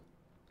schedule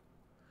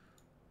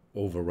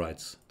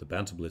overrides the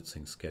Banter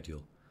Blitzing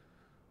schedule.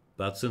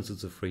 But since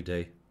it's a free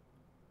day,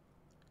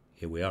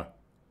 here we are.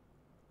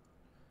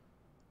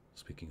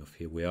 Speaking of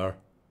here we are,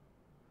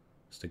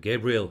 Mr.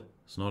 Gabriel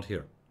is not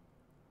here.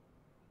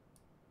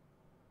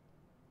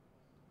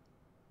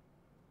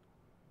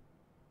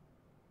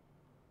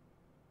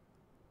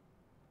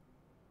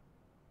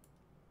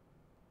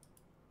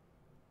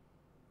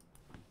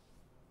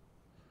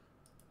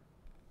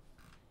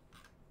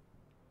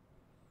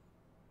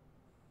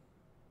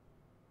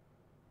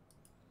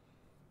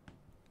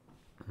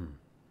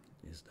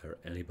 Is there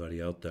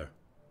anybody out there?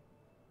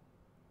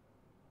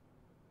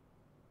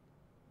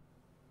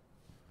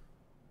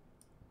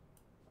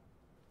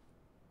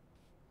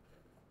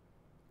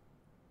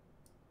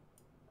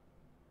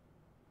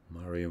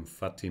 Mariam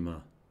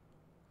Fatima.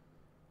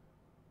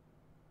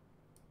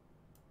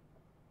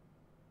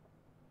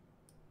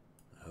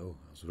 Oh,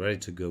 I was ready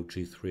to go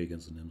g3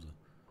 against the Nimsa.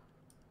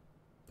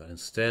 But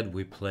instead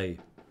we play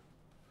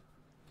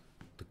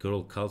the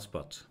girl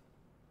Karlsbad.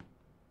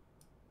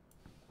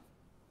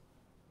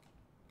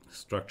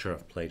 Structure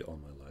I've played all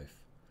my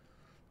life.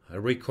 I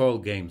recall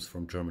games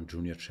from German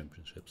junior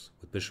championships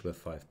with bishop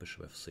f5,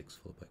 bishop f6,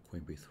 followed by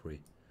queen b3.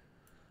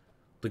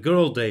 The good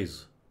old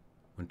days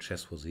when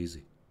chess was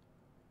easy.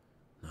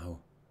 Now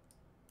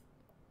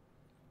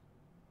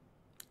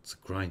it's a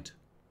grind.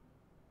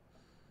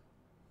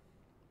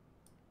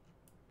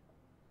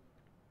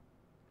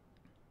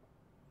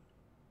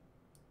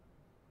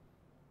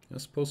 I'm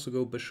supposed to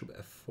go bishop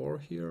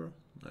f4 here.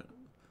 Knight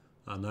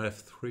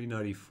f3,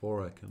 knight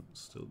e4. I can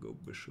still go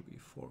bishop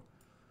e4.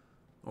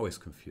 Always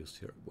confused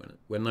here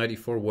when knight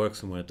e4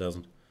 works and when it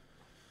doesn't.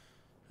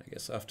 I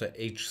guess after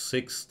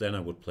h6, then I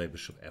would play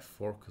bishop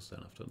f4, because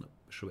then after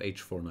bishop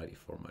h4, knight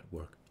e4 might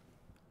work.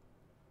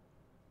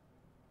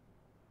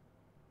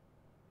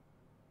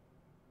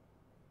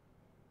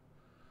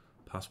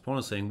 Passpon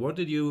is saying, what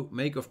did you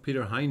make of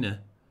Peter Heine?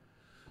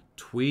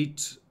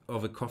 Tweet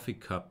of a coffee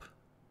cup,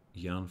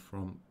 Jan,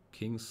 from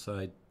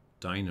Kingside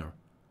Diner.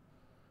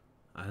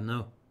 I don't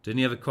know. Didn't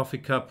he have a coffee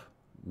cup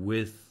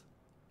with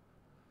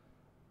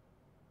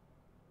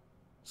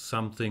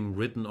something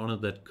written on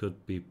it that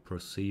could be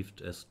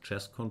perceived as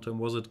chess content?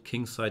 Was it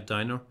Kingside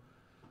Diner?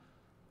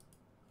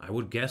 I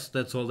would guess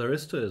that's all there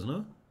is to it,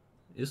 no?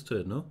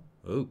 No?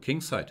 Oh,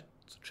 Kingside.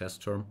 It's a chess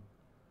term.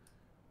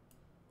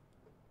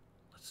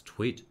 Let's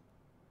tweet.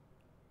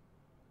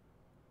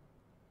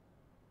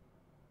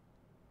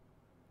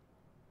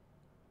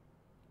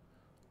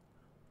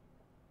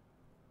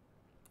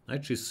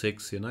 Knight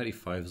g6 here, knight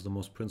e5 is the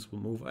most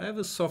principled move. I have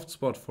a soft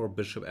spot for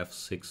bishop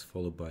f6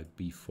 followed by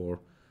b4.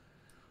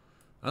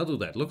 I'll do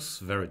that. Looks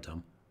very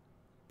dumb,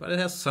 but it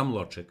has some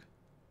logic.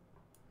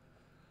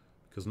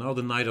 Because now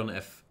the knight on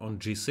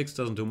g6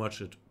 doesn't do much.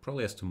 It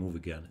probably has to move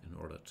again in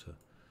order to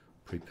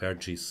prepare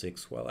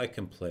g6. Well, I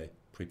can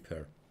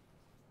prepare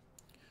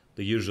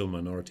the usual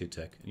minority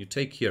attack. And you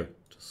take here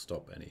to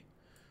stop any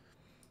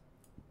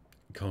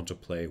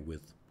counterplay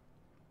with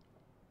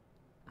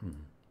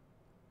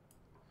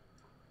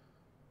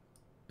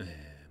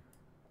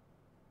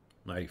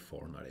knight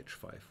e4, knight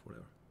h5,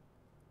 whatever.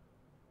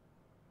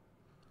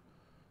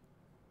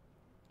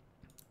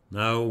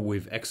 Now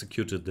we've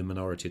executed the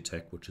minority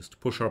attack, which is to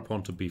push our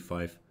pawn to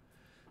b5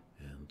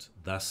 and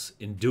thus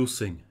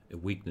inducing a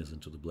weakness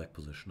into the black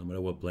position, no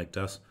matter what black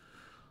does.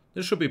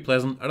 This should be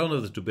pleasant. I don't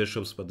have the two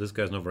bishops, but this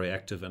guy's not very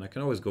active, and I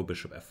can always go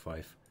bishop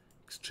f5,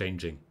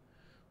 exchanging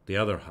the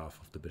other half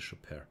of the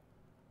bishop pair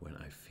when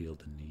I feel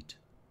the need.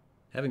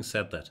 Having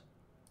said that,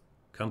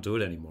 can't do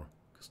it anymore,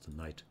 because the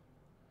knight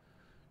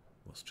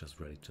was just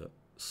ready to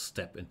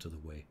step into the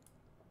way.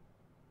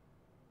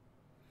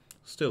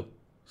 Still,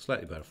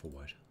 slightly better for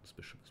white. This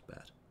bishop is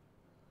bad.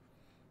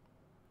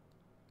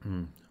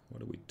 What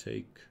do we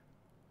take?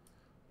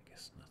 I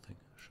guess nothing.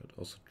 I should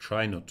also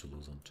try not to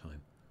lose on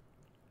time.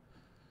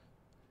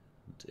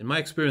 And in my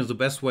experience, the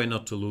best way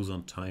not to lose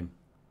on time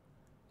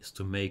is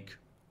to make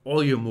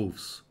all your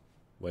moves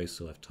while you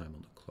still have time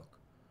on the clock.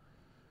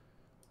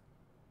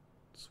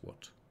 That's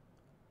what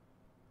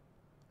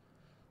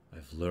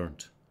I've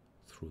learned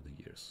through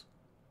the years.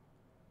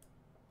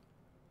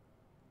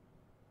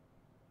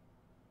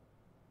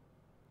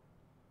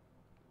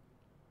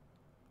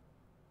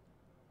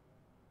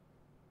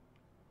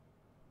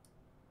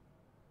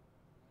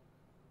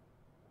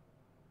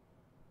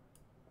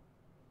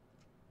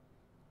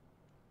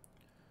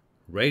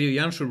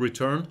 Radio Jan should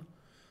return.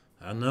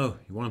 I don't know.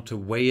 You want him to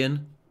weigh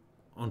in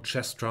on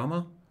chess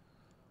drama?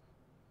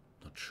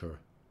 Not sure.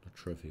 Not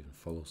sure if he even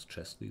follows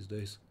chess these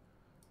days.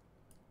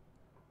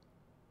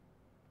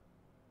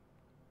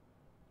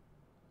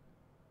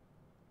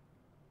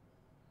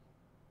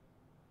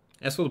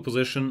 As for the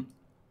position,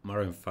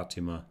 Mariam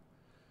Fatima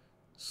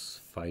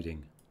is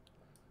fighting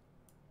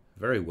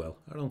very well.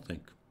 I don't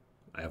think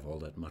I have all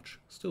that much.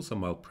 Still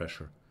some mild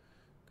pressure,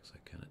 because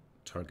I can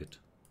target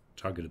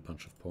a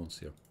bunch of pawns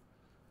here.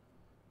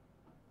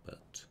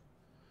 But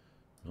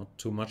not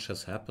too much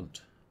has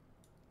happened.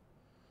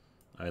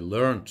 I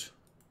learned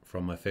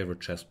from my favorite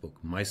chess book,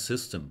 My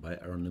System by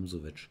Aaron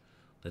Nimzowitsch,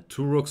 that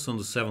 2 rooks on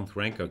the 7th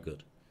rank are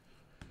good.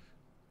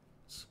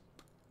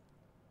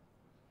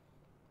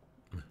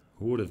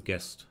 Who would have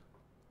guessed?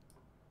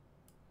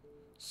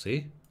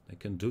 See? They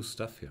can do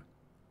stuff here.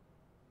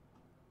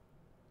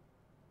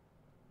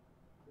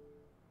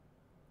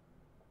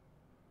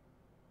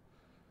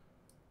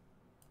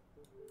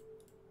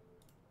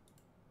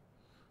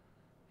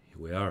 Here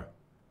we are.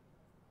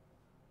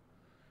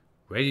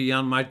 Radio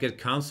Jan might get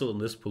cancelled in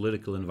this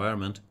political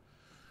environment.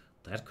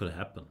 That could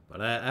happen.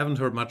 But I haven't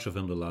heard much of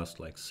him the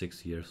last like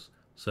 6 years.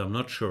 So I'm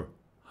not sure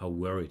how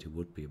worried he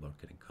would be about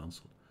getting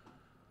cancelled.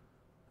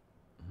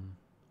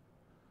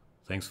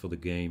 Thanks for the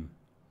game.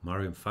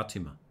 Mariam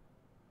Fatima.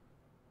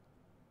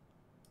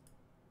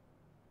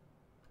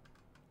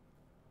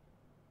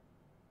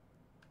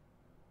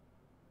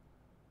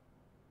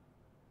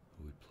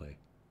 Who we play?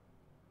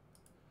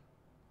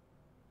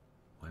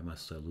 Why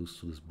must I lose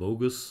to this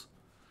bogus?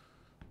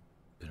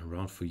 Been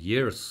around for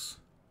years.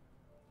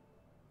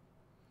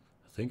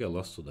 I think I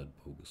lost to that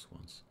bogus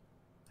once.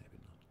 Maybe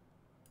not.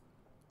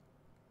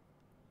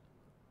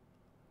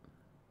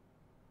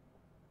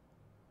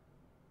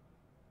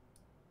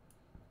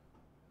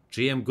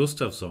 Jan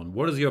Gustafsson,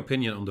 what is your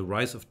opinion on the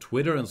rise of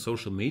Twitter and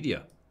social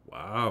media?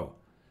 Wow.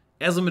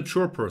 As a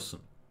mature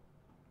person,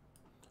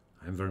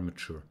 I'm very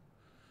mature.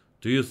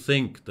 Do you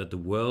think that the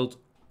world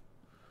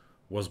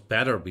was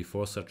better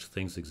before such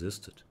things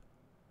existed?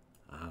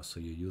 So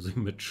you're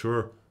using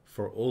mature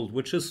for old,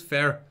 which is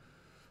fair.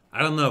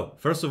 I don't know.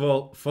 First of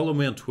all, follow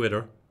me on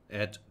Twitter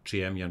at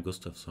GM Jan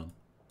Gustafsson.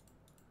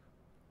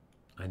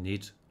 I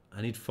need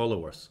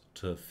followers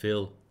to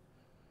fill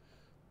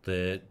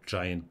the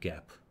giant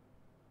gap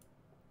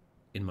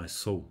in my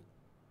soul.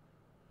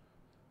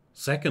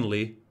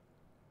 Secondly,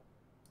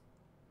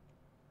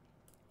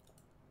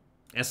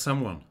 as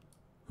someone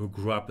who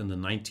grew up in the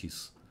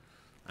 90s,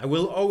 I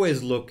will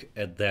always look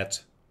at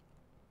that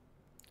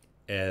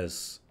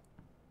as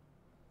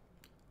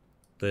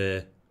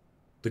the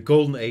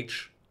golden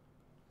age.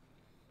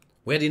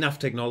 We had enough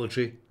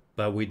technology,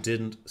 but we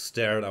didn't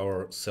stare at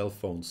our cell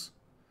phones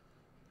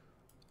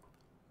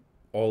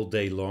all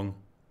day long.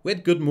 We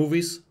had good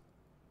movies.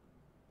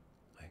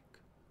 Like,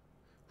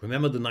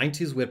 remember the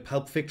 90s? We had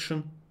Pulp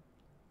Fiction,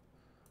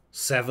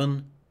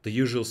 Seven, The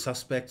Usual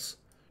Suspects,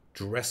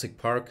 Jurassic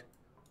Park,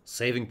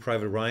 Saving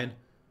Private Ryan.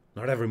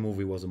 Not every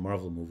movie was a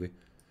Marvel movie.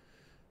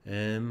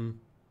 Am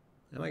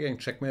I getting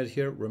checkmated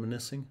here?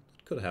 Reminiscing?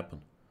 It could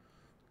happen.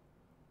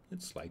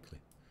 It's likely.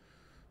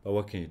 But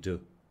what can you do?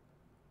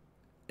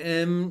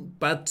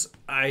 But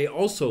I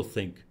also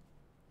think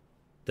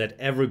that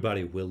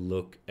everybody will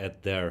look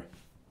at their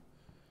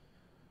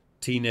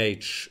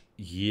teenage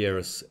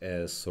years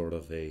as sort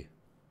of a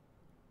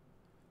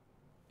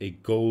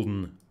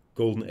golden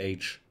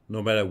age,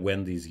 no matter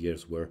when these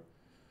years were.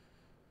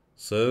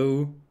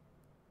 So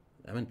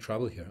I'm in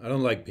trouble here. I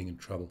don't like being in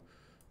trouble.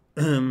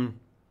 I'm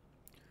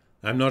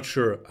not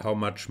sure how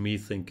much me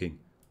thinking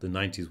the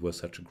 90s was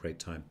such a great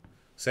time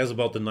says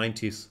about the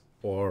 90s,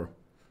 or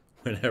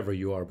whenever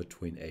you are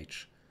between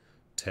age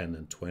 10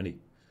 and 20.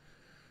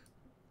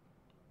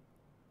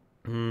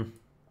 Other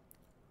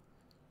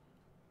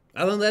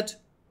than that,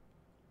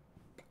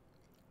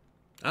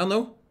 I don't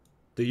know.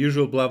 The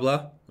usual blah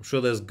blah. I'm sure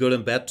there's good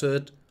and bad to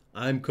it.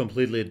 I'm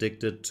completely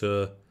addicted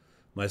to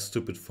my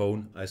stupid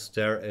phone. I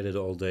stare at it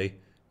all day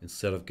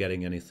instead of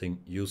getting anything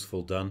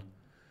useful done,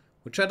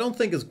 which I don't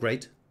think is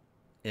great.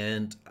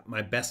 And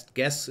my best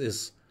guess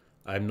is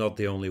I'm not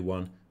the only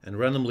one. And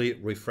randomly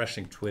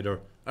refreshing Twitter.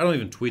 I don't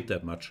even tweet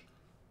that much,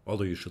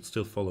 although you should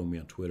still follow me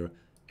on Twitter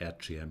at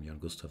GM Jan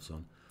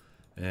Gustafsson.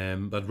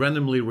 But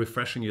randomly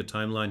refreshing your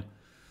timeline,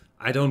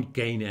 I don't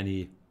gain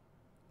any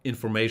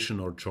information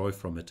or joy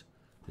from it.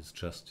 It's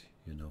just,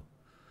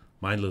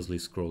 mindlessly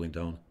scrolling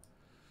down.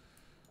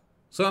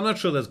 So I'm not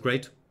sure that's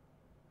great,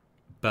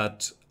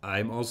 but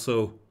I'm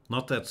also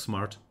not that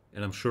smart,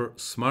 and I'm sure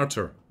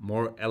smarter,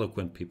 more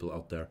eloquent people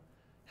out there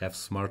have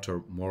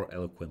smarter, more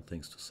eloquent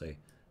things to say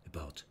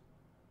about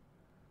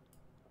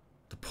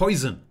the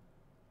poison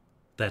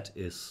that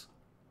is,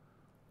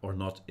 or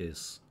not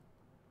is,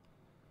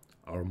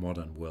 our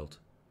modern world.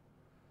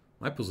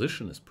 My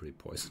position is pretty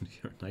poisoned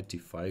here.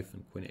 95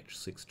 and Queen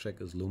H6 check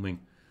is looming.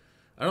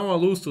 I don't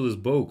want to lose to this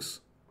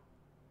bogus.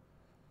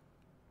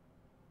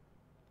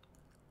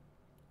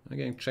 Am I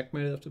getting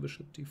checkmated after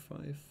Bishop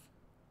D5?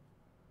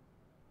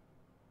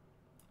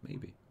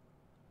 Maybe.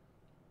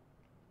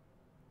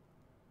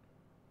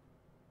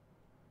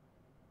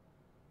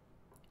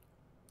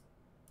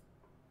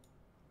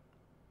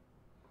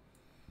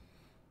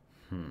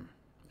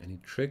 Any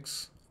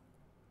tricks?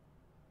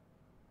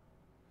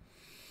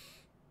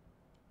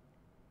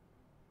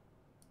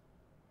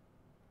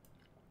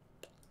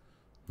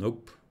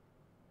 Nope.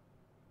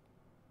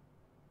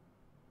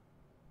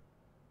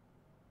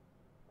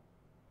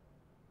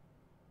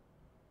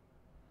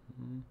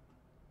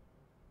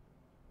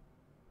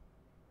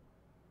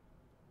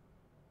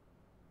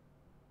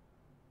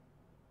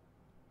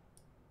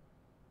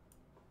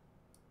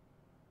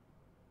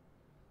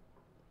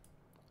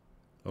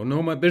 Oh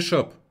no, my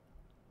bishop.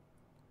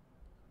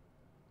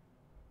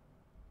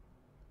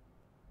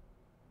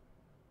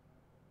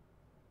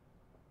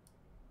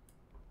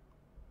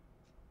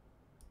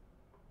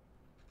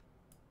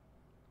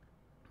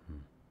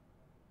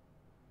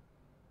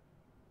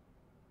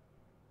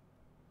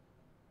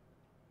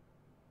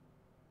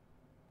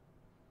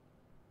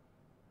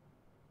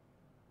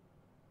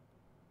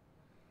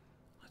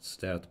 Let's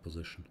stare at the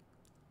position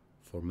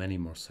for many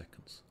more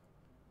seconds,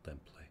 then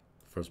play.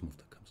 The first move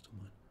that comes to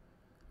mind.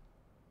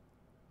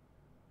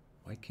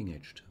 Why King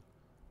H2?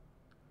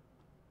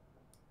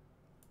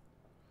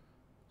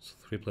 So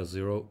 3 plus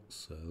 0,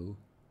 so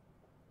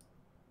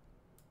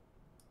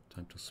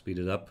time to speed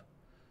it up.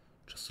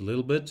 Just a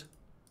little bit.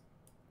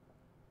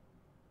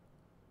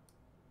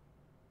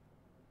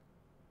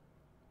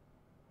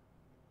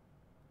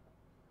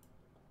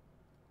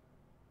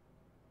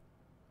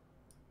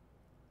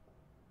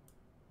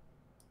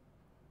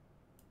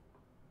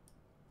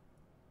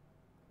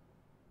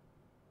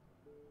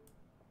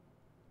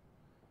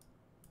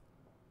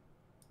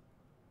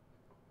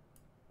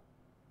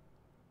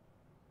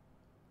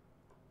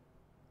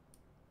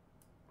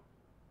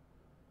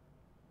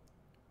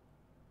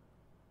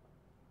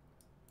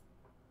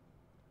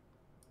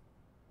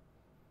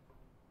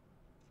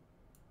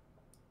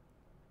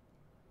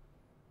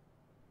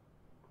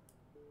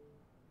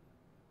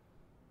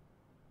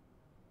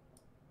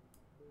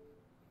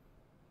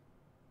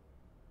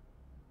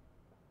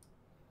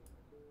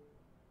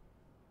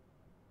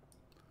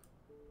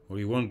 Or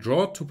you want to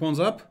draw 2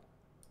 pawns up?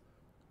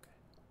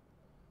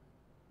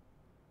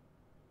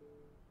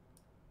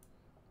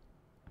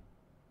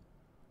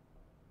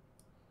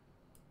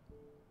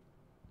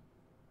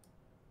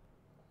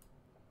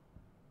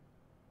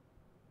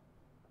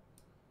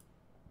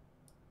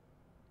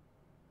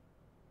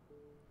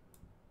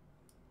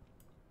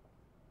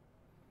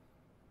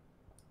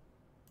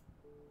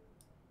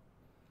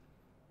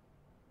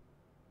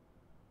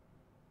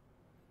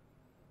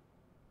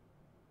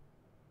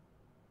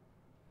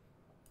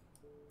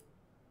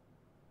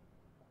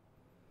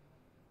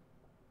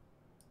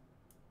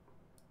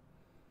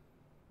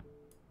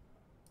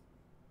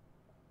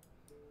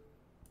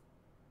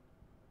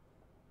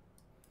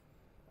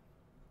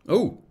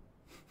 Oh!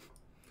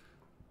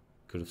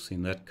 Could have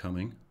seen that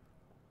coming.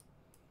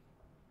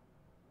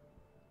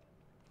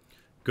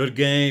 Good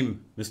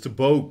game, Mr.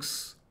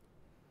 Boakes.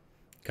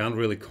 Can't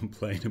really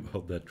complain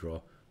about that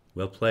draw.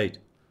 Well played.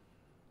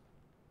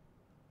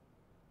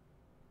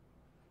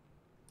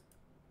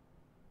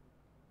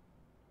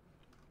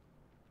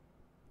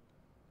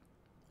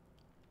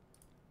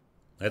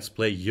 Let's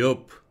play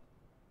Yup.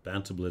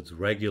 Banter Blitz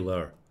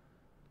regular.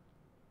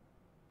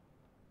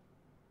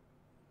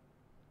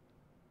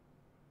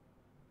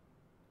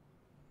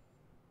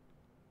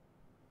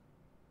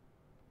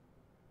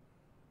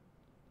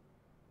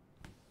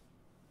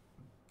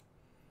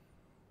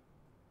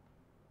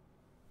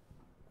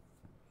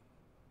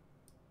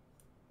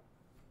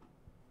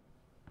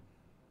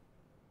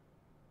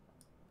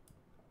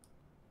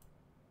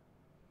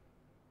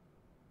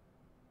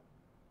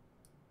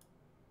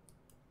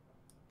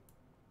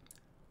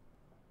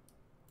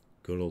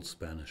 Good old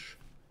Spanish.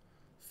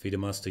 FIDE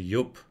Master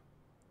Yup.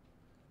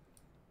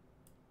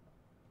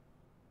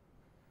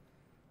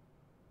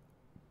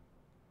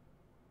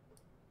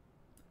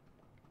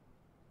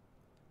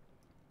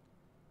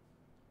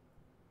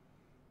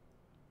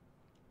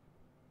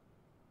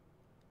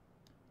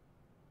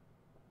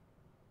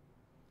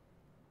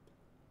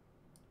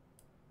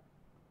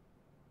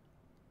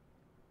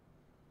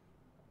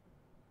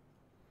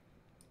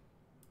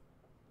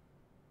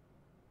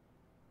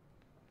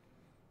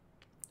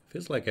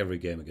 Feels like every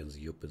game against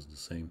Yup is the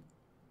same.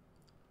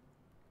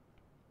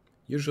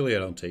 Usually I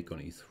don't take on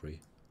e3.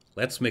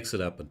 Let's mix it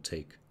up and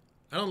take.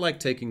 I don't like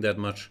taking that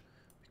much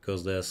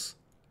because there's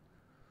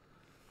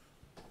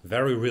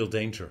very real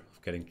danger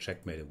of getting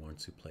checkmated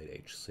once you played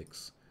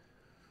h6.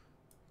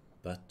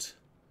 But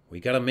we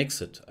gotta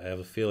mix it. I have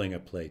a feeling I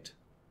played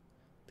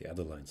the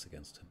other lines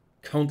against him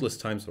countless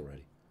times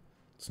already.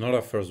 It's not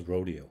our first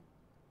rodeo.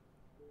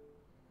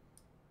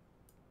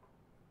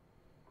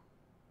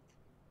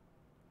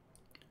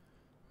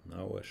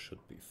 Now I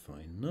should be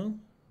fine. No,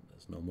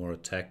 there's no more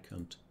attack,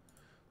 and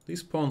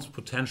these pawns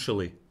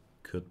potentially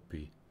could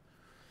be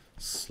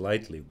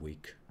slightly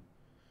weak.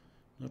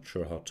 Not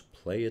sure how to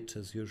play it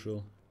as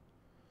usual.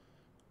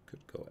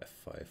 Could go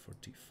f5 or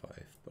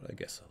d5, but I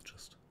guess I'll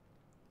just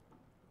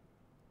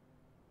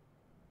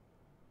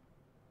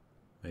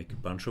make a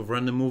bunch of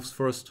random moves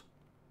first.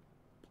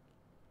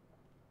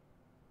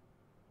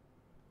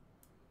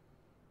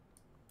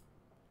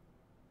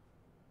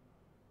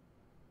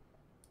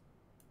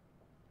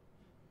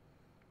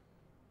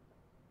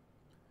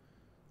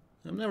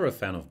 I'm never a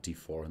fan of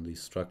d4 in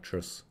these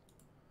structures.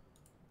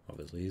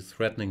 Obviously he's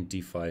threatening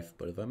d5,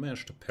 but if I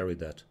manage to parry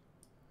that,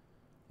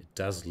 it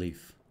does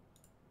leave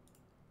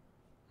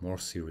more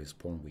serious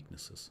pawn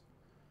weaknesses.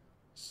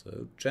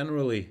 So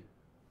generally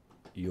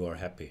you are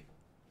happy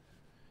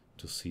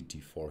to see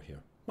d4 here.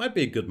 Might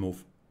be a good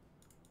move,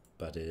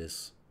 but it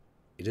is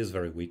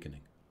very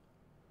weakening.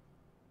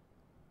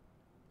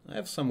 I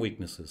have some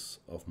weaknesses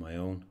of my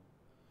own.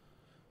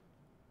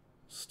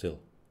 Still,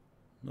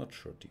 not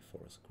sure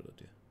d4 is a good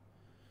idea.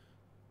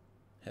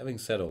 Having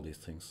said all these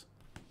things,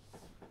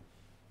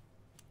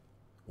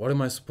 what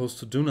am I supposed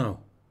to do now?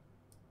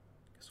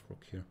 I guess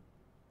rook here.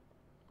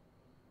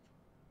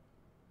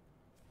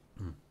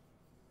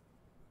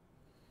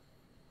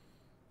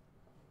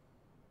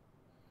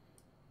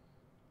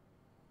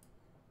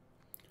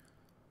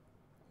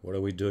 What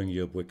are we doing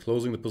here? We're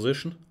closing the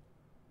position.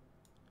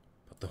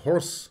 But the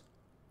horse.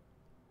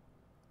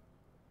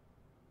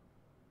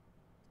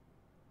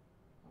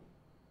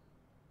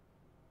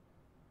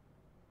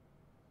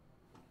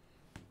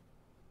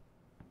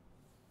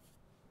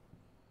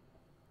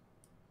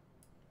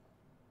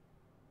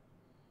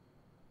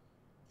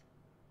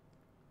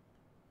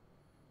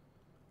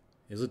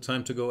 Is it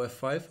time to go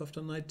f5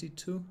 after knight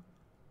d2?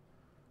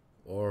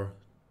 Or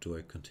do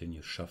I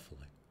continue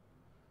shuffling?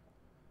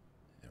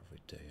 Every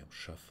day I'm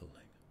shuffling.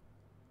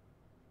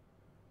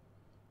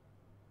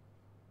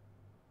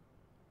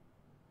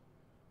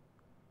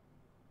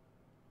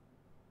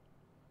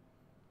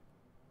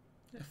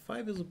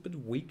 f5 is a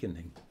bit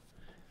weakening.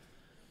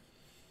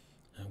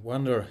 I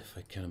wonder if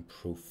I can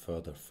improve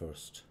further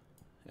first.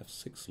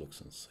 f6 looks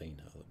insane,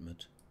 I'll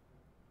admit.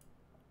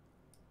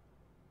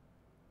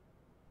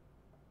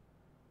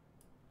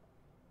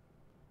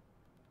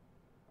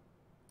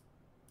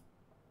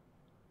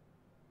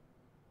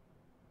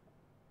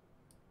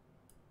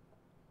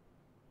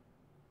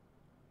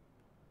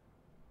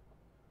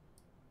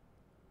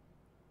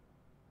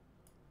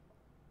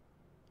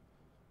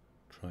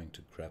 Trying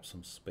to grab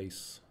some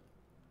space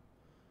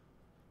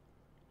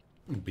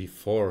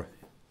before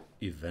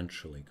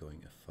eventually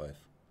going f5. I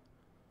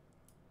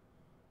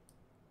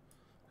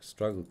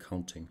struggle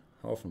counting.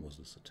 How often was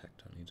this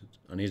attacked?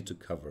 I needed to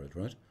cover it,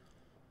 right?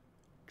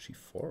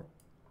 g4.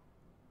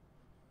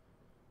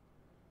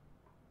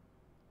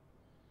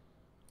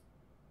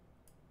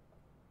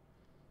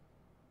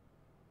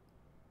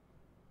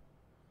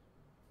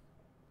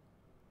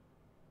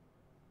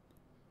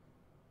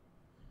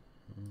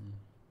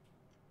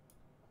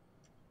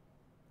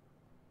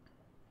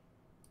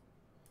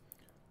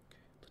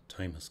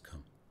 Time has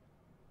come.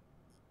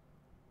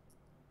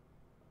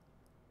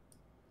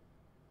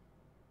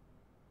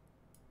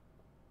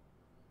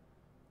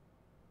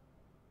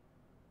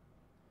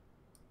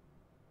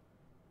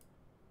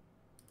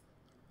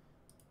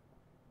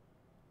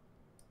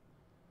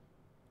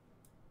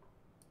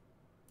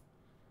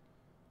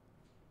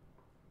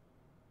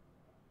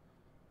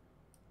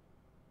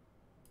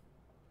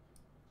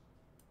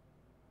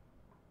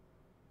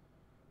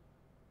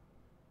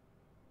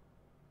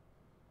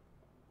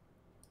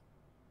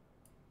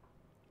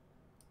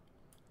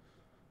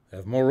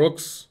 Have more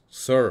rooks,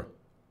 sir.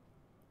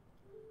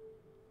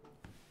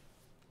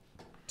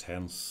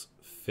 Tense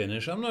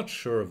finish. I'm not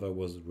sure if I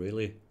was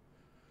really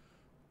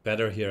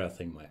better here. I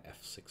think my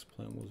f6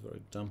 plan was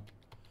very dumb.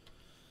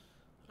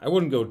 I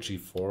wouldn't go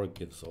g4. It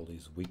gives all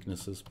these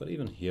weaknesses. But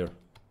even here,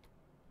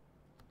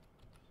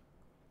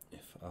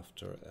 if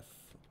after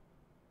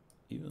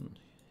even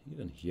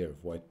here,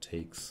 if white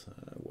takes,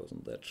 I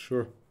wasn't that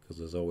sure because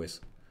there's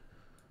always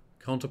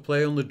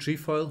counterplay on the g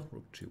file.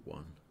 Rook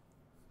g1.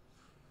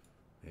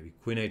 Maybe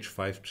queen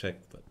h5 check,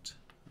 but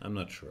I'm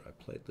not sure I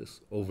played this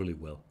overly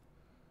well.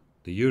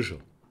 The usual.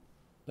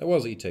 There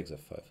was e takes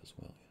f5 as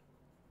well. Yeah.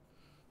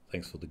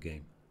 Thanks for the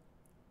game.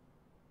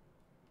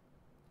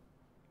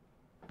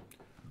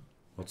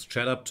 What's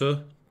chat up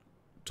to?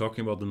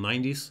 Talking about the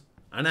 90s.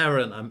 I never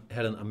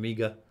had an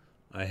Amiga.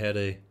 I had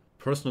a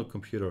personal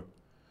computer,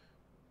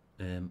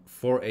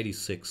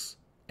 486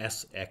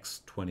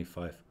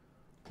 SX25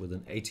 with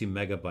an 80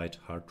 megabyte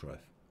hard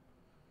drive.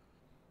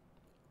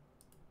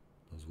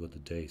 Those were the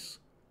days.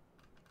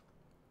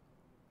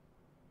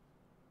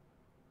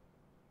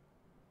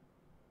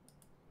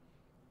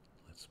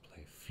 Let's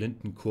play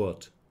Flinton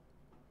Court.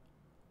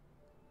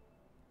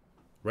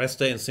 Rest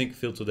day in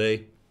Sinquefield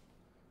today.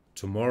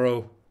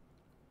 Tomorrow,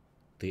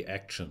 the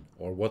action,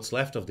 or what's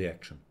left of the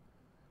action,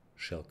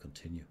 shall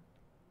continue.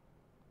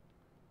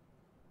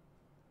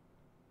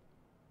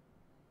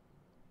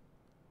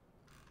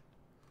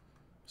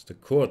 Mr.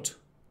 Court,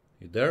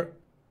 you there?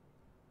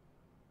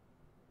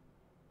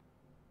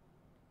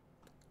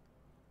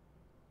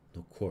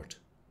 No Court.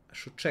 I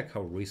should check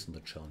how recent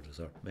the challenges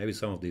are. Maybe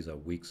some of these are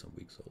weeks and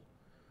weeks old.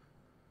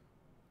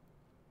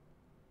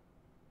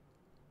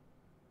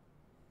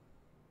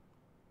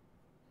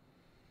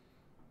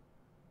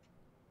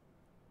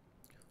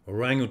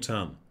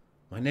 Orangutan.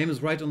 My name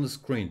is right on the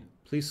screen.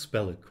 Please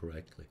spell it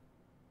correctly.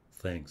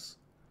 Thanks.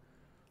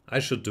 I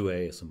should do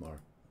ASMR.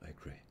 I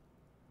agree.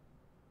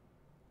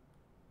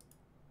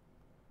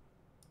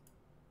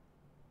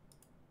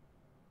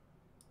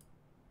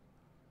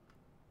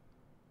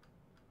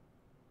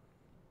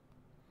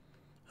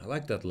 I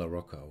like that La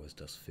Rocca always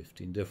does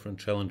 15 different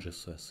challenges,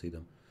 so I see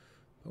them.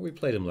 But we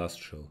played him last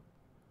show.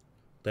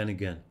 Then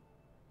again,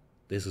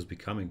 this is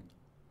becoming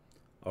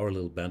our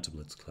little Banter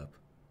Blitz club.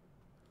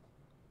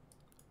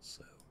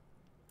 So,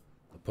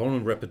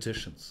 opponent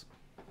repetitions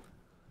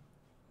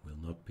will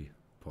not be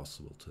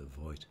possible to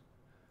avoid.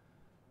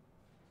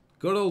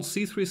 Good old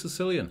C3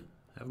 Sicilian.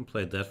 Haven't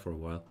played that for a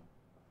while.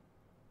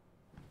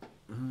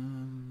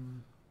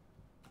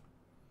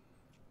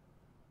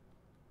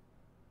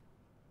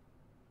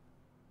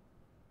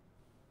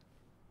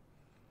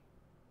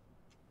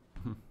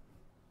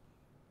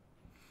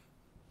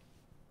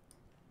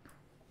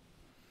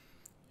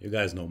 You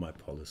guys know my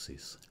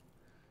policies.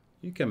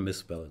 You can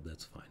misspell it,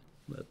 that's fine.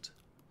 But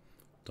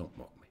don't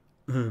mock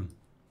me.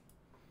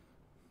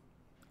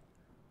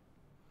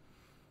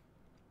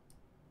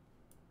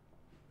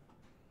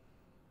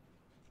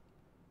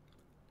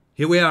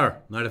 Here we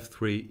are. Knight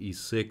f3,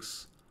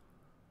 e6.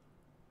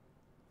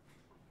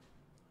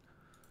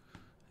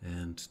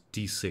 And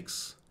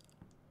d6.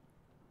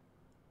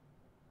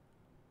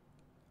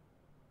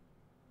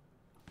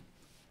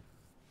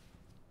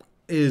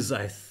 is,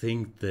 I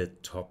think, the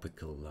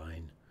topical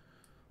line.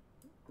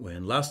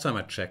 When last time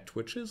I checked,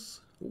 which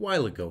is a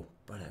while ago,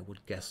 but I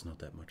would guess not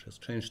that much has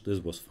changed. This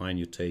was fine.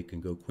 You take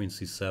and go queen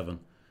c7,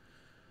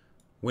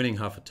 winning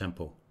half a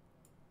tempo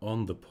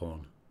on the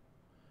pawn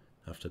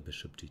after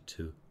bishop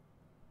d2.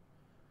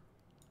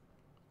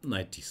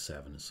 Knight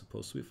d7 is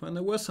supposed to be fine.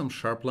 There were some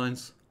sharp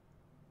lines,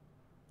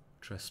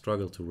 which I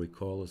struggle to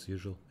recall as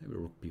usual. Maybe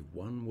rook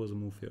b1 was a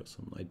move here,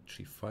 some knight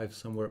g5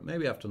 somewhere.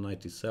 Maybe after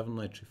knight d7,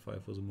 knight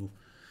g5 was a move.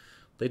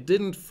 They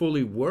didn't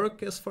fully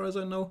work as far as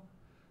I know,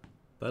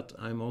 but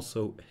I'm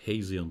also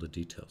hazy on the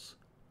details.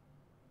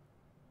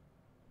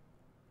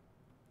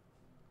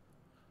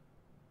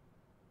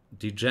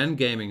 Degen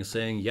Gaming is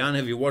saying, Jan,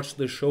 have you watched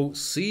the show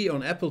C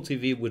on Apple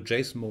TV with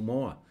Jason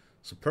Momoa?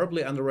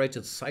 Superbly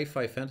underrated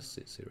sci-fi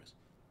fantasy series.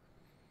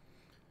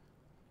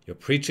 You're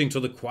preaching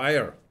to the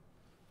choir.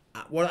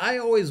 What I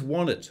always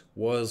wanted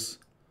was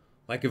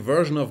like a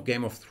version of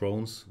Game of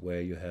Thrones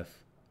where you have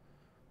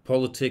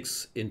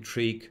politics,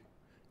 intrigue,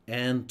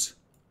 and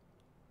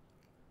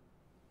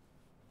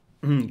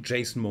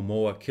Jason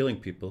Momoa killing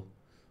people.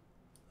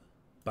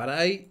 But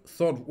I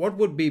thought, what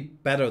would be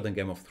better than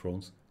Game of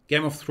Thrones?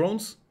 Game of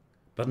Thrones,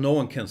 but no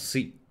one can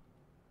see.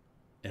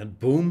 And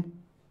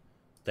boom,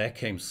 there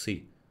came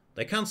C.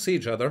 They can't see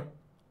each other,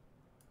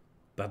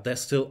 but they're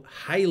still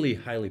highly,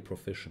 highly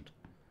proficient.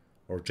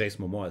 Or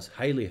Jason Momoa is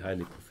highly,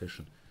 highly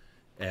proficient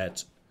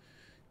at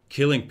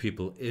killing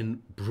people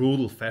in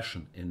brutal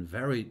fashion, in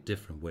very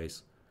different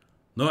ways.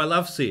 No, I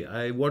love C.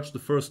 I watched the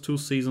first 2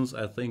 seasons.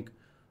 I think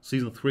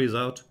season 3 is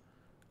out.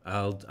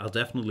 I'll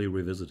definitely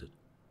revisit it.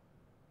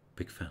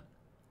 Big fan.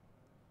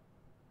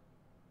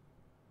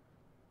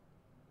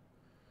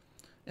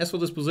 As for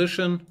this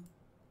position,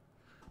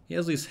 he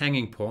has these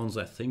hanging pawns.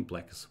 I think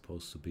black is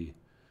supposed to be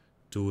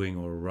doing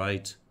all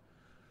right.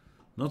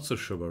 Not so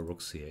sure about rook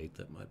c8.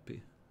 That might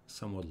be a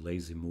somewhat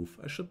lazy move.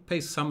 I should pay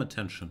some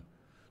attention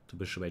to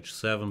bishop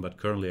h7, but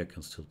currently I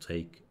can still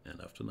take. And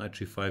after knight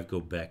g5, go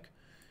back.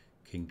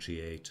 King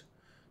g8.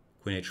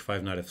 Queen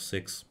h5, knight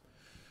f6.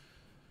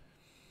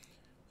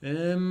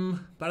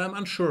 But I'm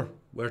unsure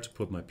where to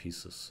put my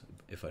pieces.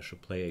 If I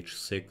should play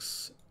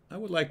h6, I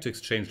would like to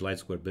exchange light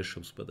squared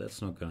bishops, but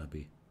that's not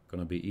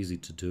gonna be easy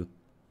to do.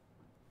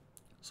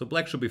 So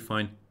black should be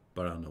fine,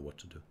 but I don't know what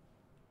to do.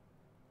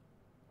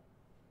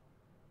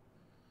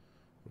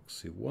 Rook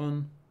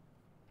c1.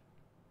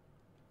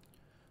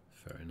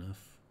 Fair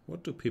enough.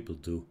 What do people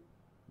do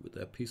with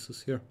their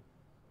pieces here?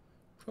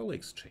 Probably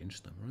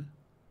exchange them, right?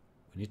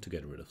 We need to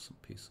get rid of some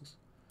pieces.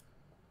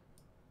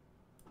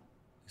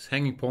 These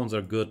hanging pawns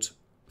are good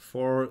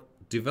for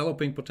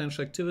developing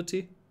potential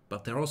activity,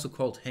 but they're also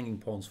called hanging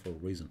pawns for a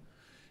reason.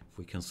 If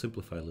we can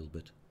simplify a little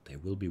bit, they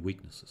will be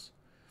weaknesses.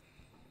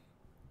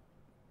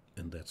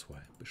 And that's why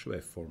bishop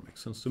a4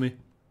 makes sense to me.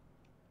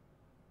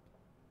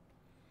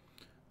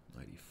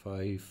 Knight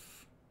e5.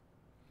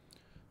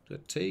 Do I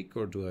take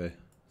or do I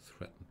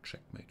threaten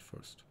checkmate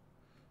first?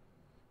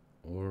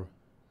 Or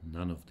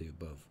none of the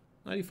above?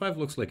 Knight e5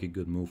 looks like a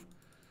good move.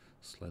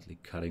 Slightly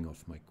cutting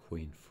off my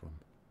queen from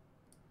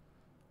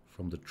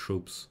the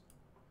troops.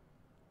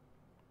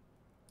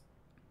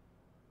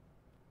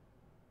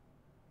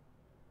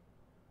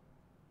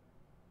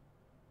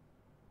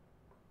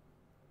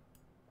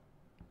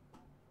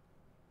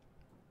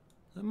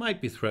 I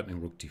might be threatening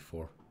rook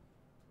d4.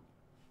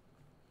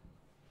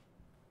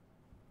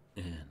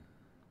 And we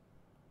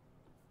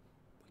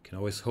can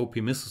always hope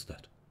he misses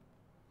that.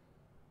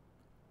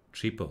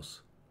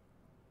 Cheapos.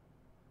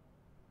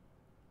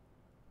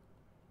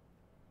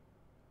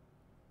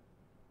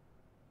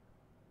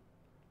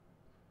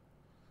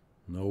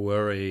 No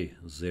worry,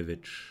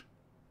 Zevic.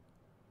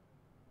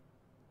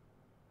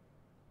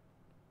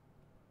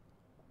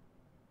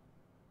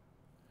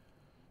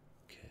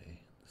 Okay,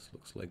 this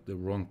looks like the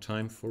wrong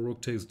time for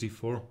rook takes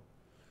d4.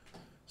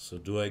 So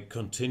do I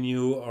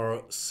continue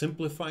our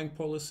simplifying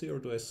policy, or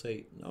do I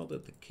say, now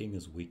that the king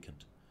is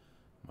weakened,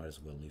 might as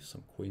well leave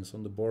some queens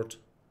on the board?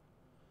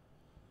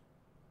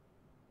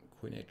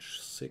 Queen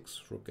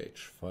h6, rook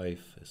h5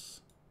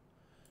 is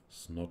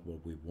not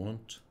what we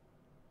want.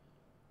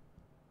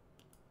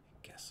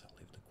 I guess I'll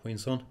leave the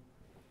queens on.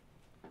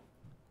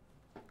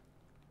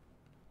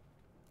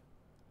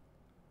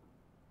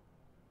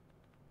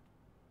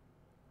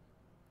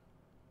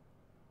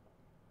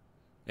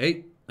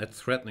 Hey,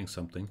 that's threatening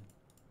something.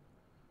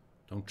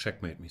 Don't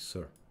checkmate me,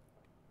 sir.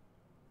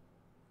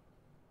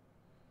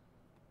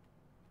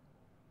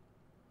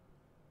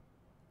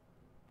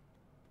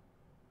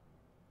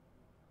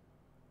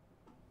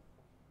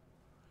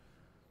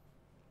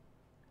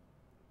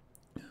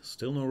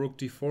 Still no rook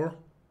d4?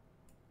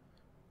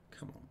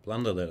 Come on,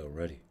 blunder that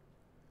already.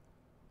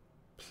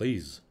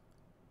 Please.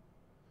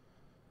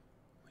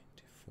 Queen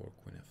d4,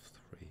 queen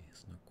f3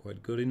 is not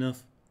quite good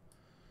enough.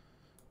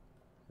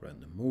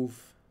 Random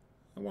move.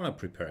 I want to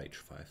prepare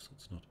h5, so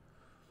it's not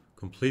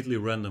completely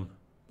random,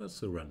 but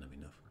still random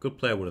enough. A good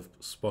player would have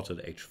spotted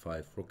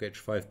h5, rook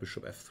h5,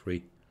 bishop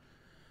f3.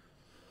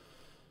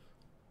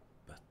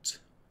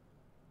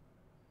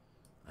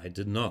 I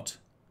did not.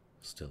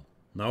 Still.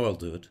 Now I'll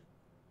do it.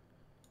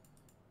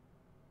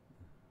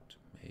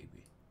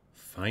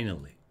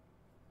 Finally.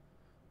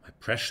 My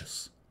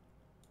precious.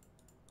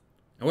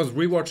 I was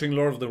rewatching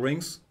Lord of the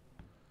Rings.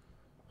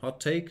 Hot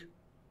take.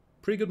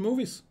 Pretty good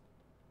movies.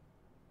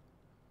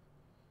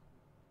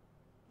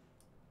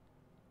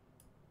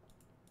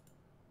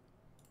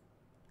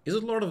 Is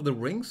it Lord of the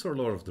Rings or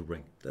Lord of the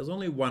Ring? There's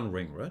only one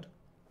ring, right?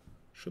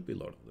 Should be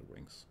Lord of the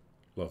Rings.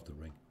 Lord of the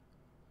Ring.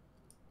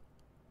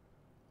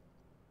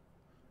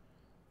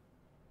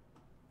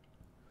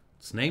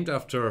 It's named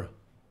after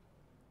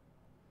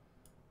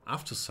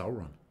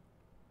Sauron.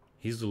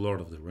 He's the Lord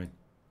of the Ring.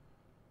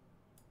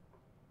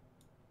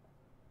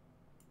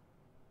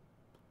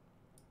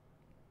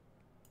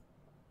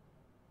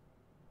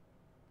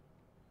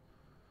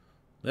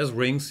 There's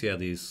rings, yeah,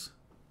 these.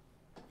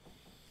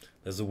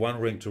 There's the one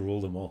ring to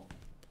rule them all.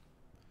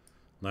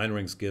 9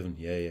 rings given,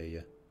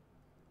 yeah.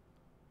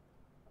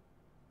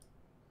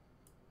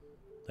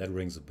 That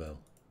rings a bell.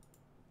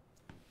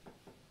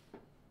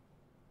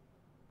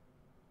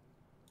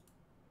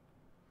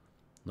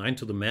 9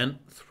 to the men,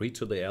 3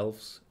 to the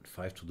elves, and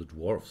 5 to the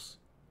dwarves.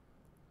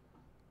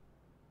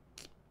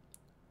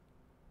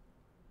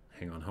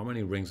 Hang on, how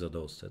many rings are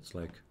those? That's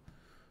like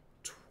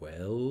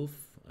 12.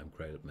 I'm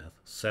great at math.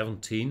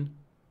 17.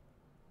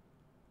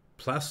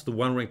 Plus the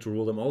one ring to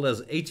rule them all.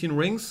 There's 18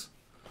 rings.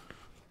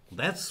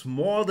 That's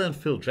more than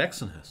Phil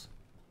Jackson has.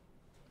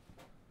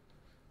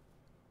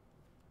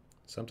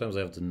 Sometimes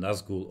I have the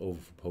Nazgul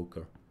over for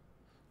poker.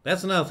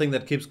 That's another thing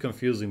that keeps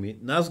confusing me.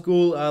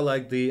 Nazgul are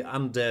like the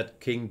undead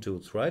king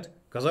dudes, right?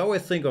 Because I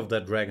always think of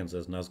their dragons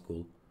as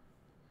Nazgul.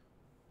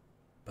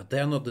 But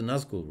they're not the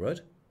Nazgul, right?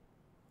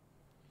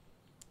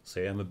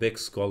 Say, I'm a big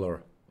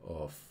scholar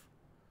of...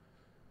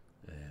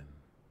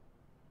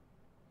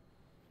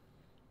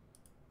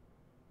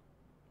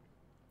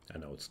 I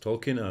know it's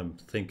Tolkien. I'm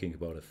thinking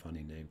about a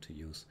funny name to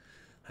use.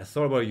 I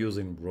thought about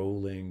using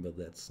Rowling, but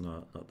that's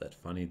not that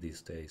funny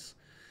these days.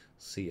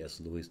 C.S.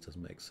 Lewis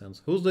doesn't make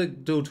sense. Who's the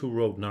dude who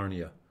wrote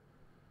Narnia?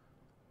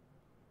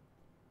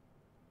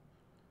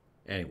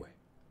 Anyway.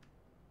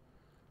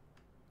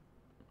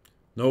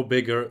 No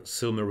bigger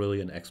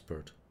Silmarillion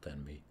expert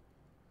than me.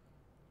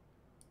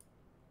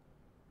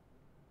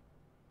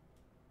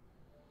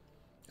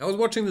 I was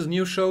watching this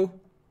new show.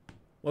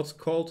 What's it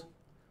called?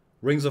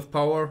 Rings of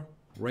Power?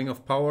 Ring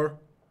of Power?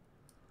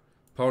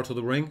 Power to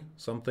the Ring?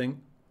 Something.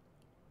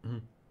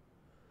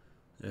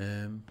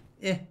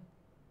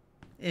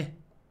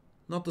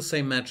 Not the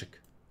same magic.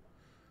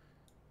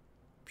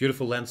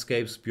 Beautiful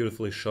landscapes,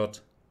 beautifully shot.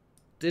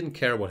 Didn't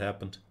care what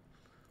happened.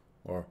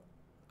 Or,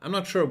 I'm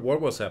not sure what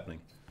was happening.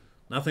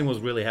 Nothing was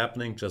really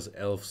happening, just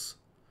elves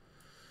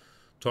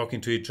talking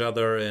to each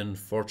other in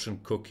fortune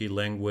cookie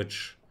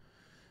language.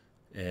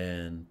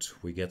 And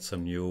we get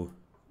some new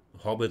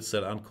hobbits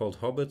that aren't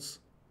called hobbits.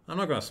 I'm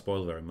not going to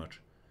spoil very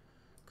much,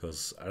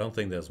 because I don't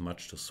think there's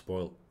much to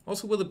spoil.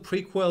 Also with a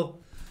prequel,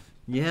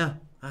 yeah,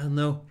 I don't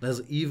know.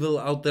 There's evil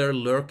out there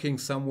lurking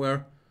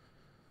somewhere.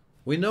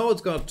 We know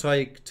it's going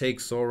to take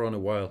Sauron a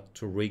while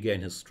to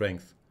regain his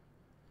strength.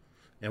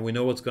 And we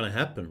know what's going to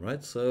happen,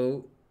 right?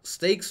 So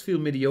stakes feel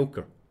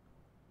mediocre.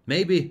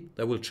 Maybe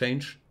that will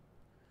change.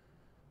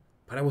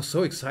 But I was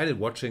so excited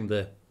watching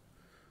the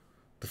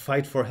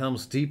fight for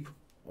Helm's Deep,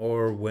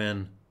 or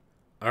when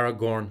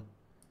Aragorn,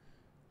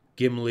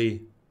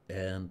 Gimli,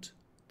 and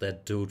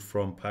that dude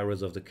from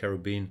Pirates of the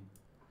Caribbean,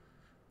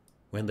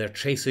 when they're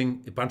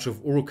chasing a bunch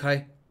of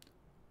Uruk-hai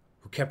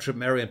who captured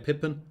Merry and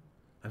Pippin.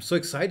 I'm so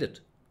excited.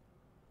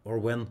 Or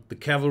when the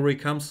cavalry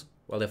comes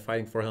while they're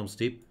fighting for Helm's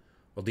Deep,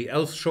 or the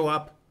elves show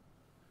up.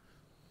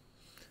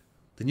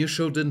 The new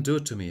show didn't do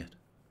it to me yet.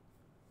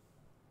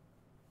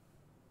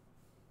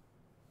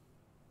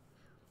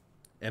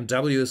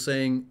 MW is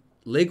saying,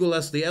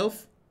 Legolas the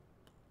elf?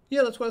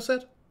 Yeah, that's what I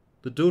said.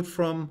 The dude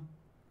from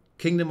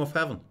Kingdom of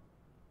Heaven.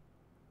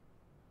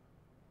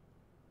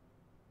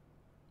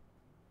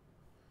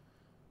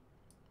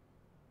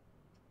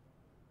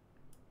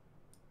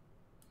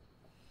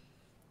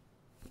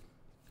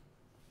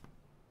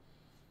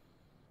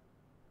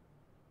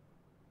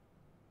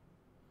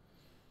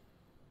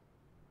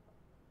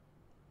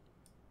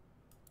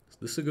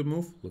 Is this a good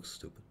move? Looks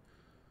stupid.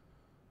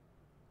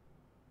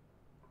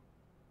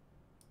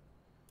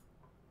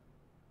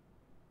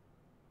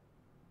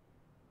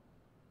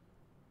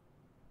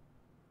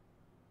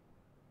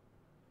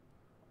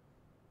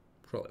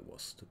 Probably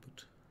was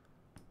stupid.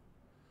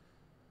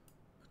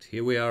 But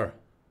here we are.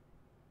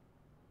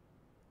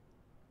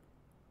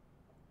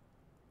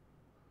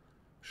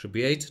 Should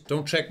be 8.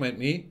 Don't checkmate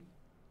me.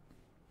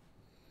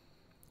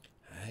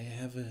 I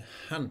have a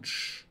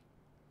hunch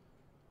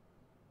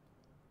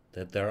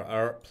that there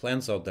are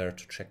plans out there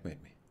to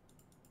checkmate me.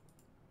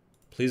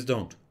 Please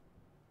don't.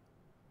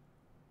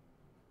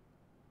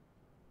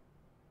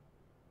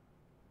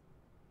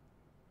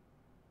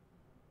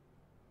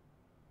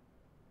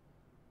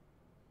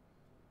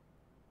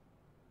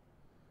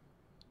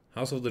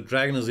 House of the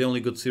Dragon is the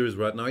only good series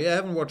right now. Yeah, I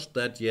haven't watched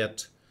that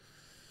yet.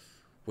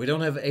 We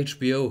don't have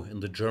HBO in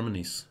the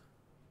Germanys.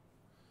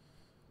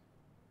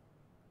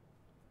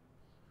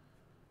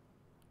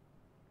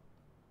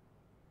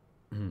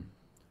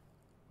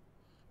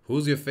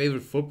 Who's your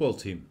favorite football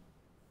team?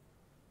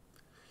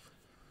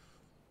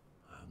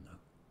 I don't know.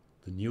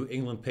 The New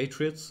England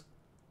Patriots?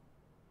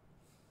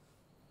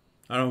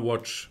 I don't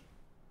watch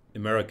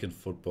American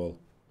football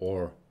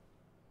or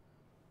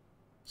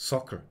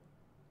soccer,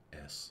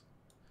 as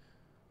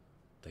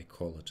they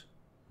call it,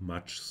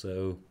 much,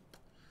 so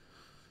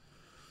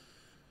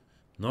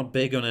not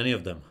big on any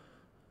of them.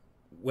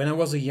 When I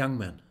was a young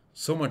man,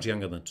 so much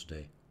younger than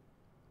today,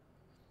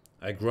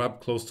 I grew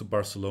up close to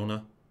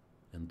Barcelona,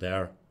 and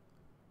there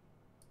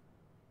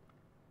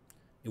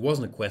it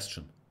wasn't a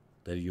question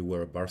that you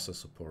were a Barca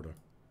supporter.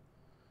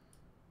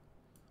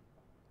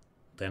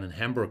 Then in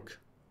Hamburg,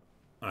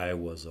 I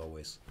was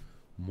always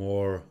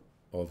more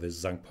of a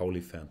St.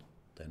 Pauli fan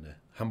than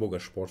a Hamburger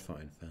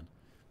Sportverein fan.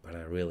 But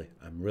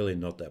I'm really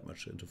not that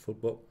much into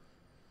football.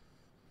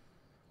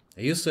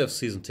 I used to have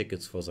season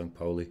tickets for St.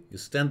 Pauli. You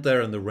stand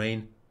there in the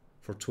rain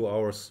for 2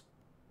 hours.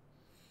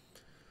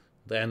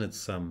 Then it's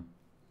some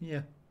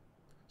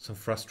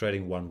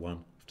frustrating 1-1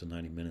 after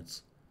 90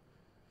 minutes.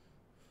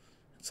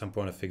 At some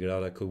point I figured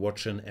out I could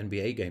watch an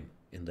NBA game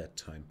in that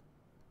time.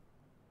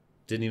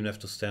 Didn't even have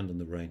to stand in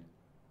the rain.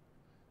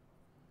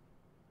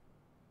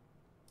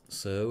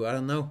 So, I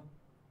don't know.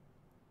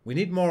 We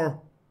need more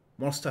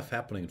stuff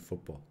happening in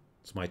football.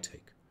 It's my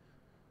take.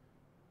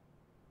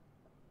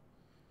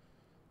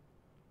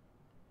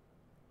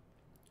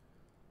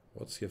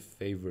 What's your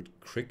favorite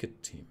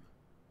cricket team?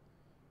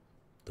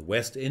 The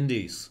West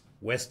Indies.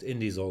 West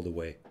Indies all the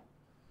way.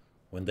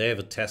 When they have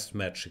a test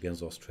match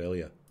against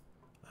Australia,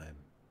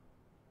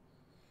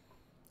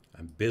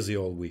 I'm busy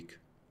all week,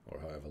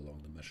 or however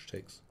long the match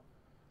takes.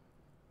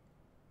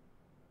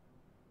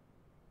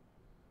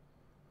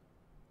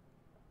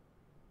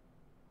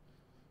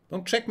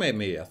 Don't checkmate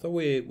me. I thought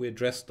we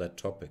addressed that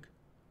topic.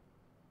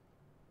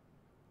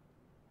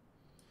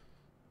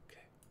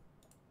 Okay.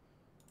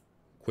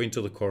 Queen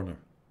to the corner.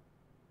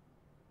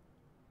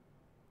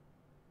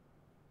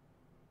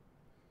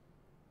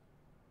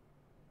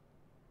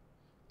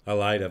 I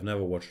lied. I've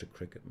never watched a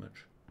cricket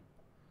match.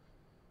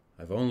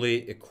 I've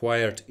only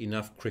acquired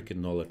enough cricket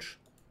knowledge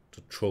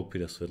to troll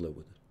Peter Svidler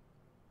with it.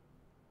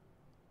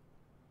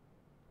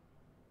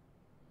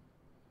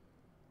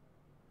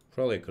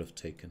 Probably I could have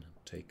taken,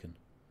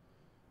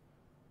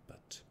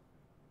 but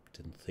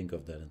didn't think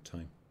of that in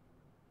time.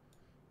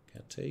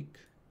 Can't take.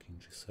 King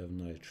G7,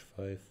 Knight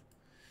H5.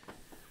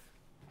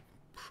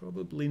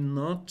 Probably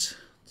not.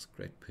 It's a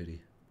great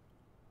pity.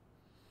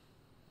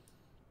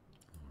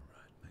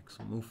 Alright, make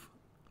some move.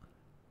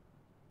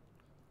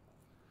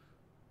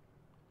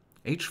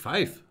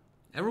 H5.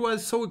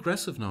 Everyone's so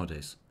aggressive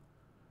nowadays.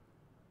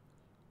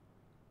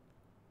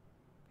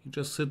 You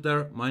just sit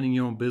there minding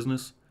your own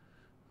business.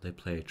 They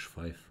play H5.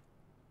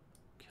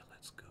 Okay,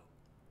 let's go.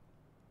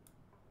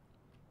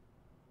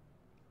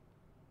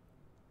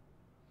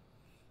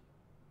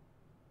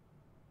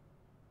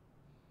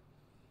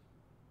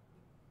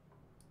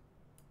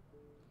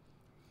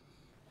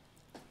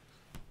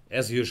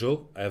 As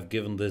usual, I have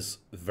given this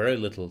very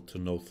little to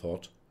no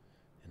thought,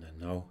 and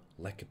I now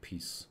lack a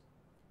piece.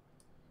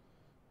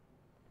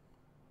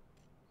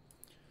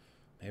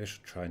 Maybe I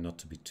should try not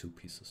to be 2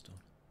 pieces down.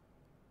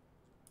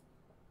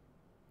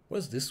 What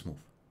is this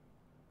move?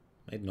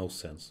 Made no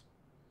sense.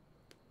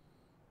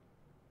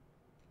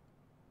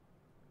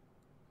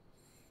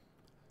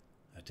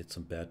 I did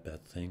some bad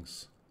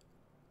things.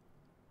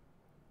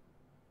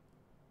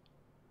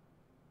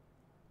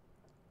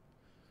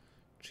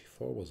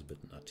 G4 was a bit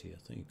nutty.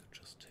 I think you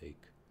could just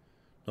take.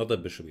 Not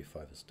that bishop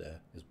e5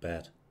 is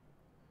bad.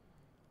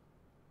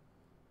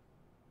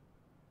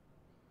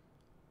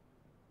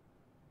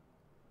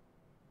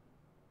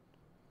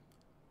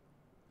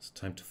 It's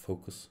time to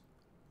focus.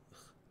 Ugh.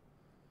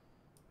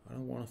 I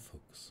don't want to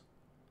focus.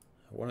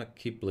 I want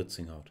to keep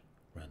blitzing out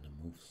random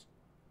moves.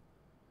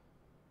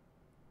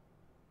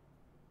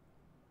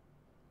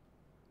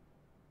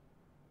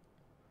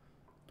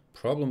 The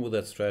problem with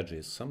that strategy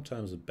is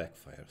sometimes it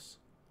backfires.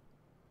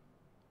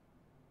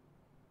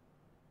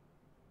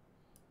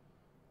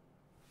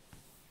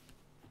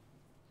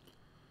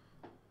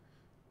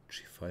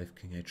 G5,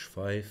 King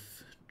H5,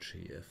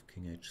 GF,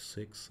 King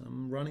H6.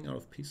 I'm running out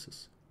of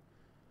pieces.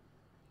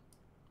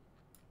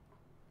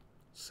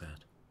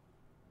 Sad.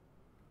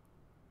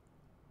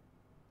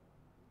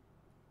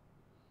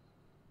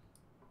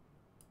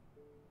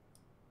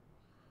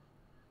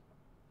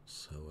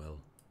 So I'll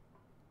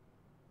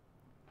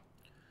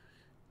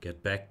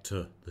get back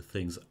to the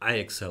things I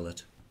excel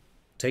at.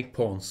 Take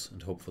pawns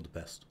and hope for the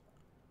best.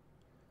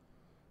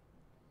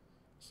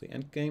 So the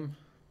end game,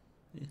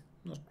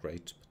 not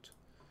great, but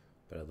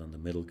better than the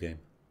middle game.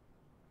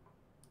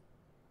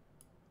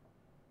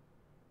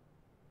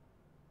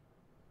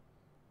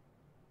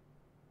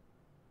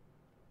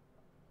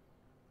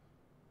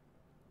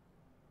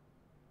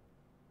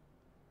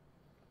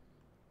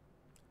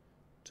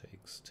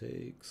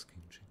 Takes,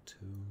 King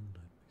G2,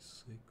 Knight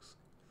B6.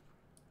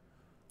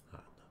 Ah,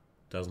 no,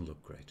 doesn't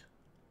look great.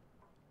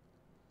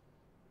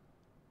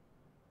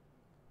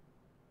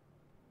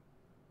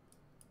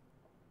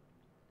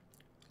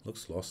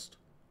 Looks lost.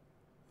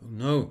 Oh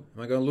no,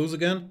 am I gonna lose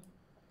again?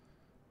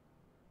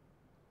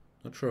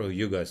 Not sure how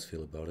you guys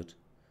feel about it.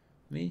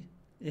 Me?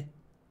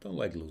 Don't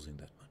like losing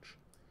that much.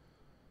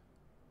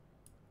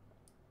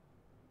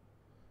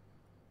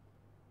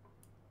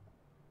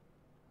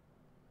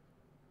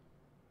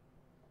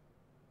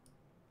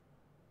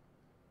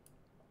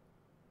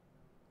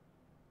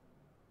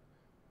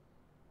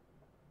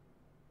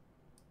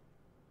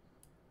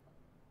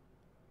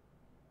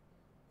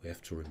 We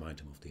have to remind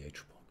him of the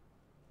H-pawn.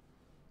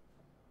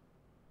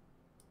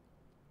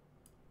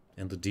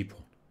 And the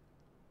D-pawn.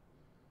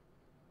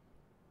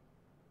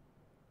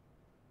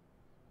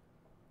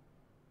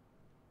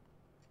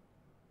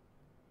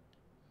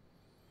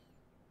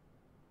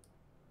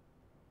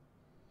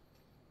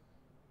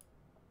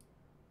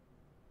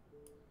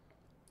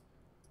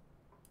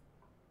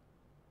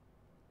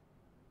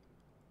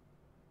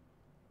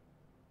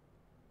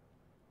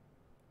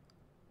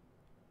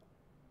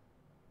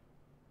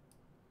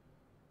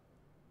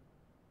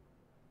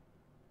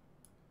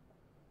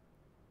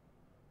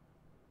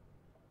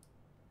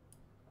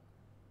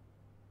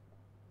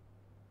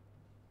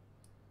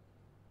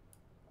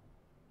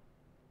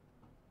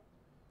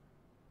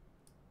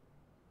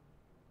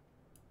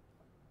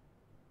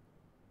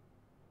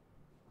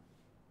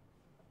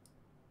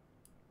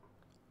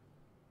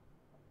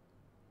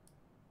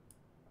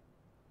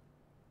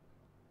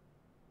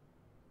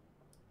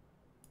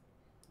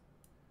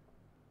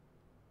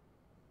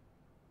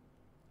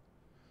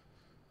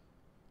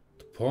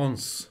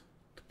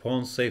 The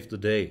pawns saved the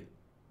day.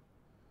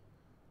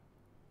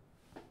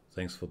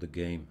 Thanks for the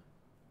game,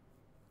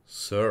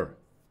 sir.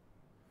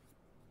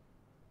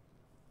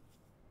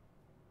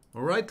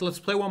 Alright, let's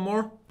play one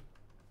more.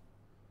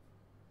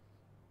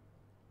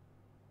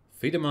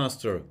 FIDE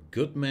Master,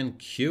 Goodman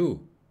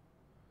Q.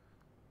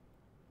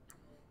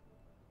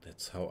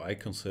 That's how I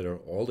consider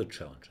all the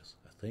challenges.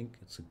 I think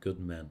it's a good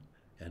man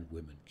and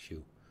women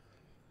Q.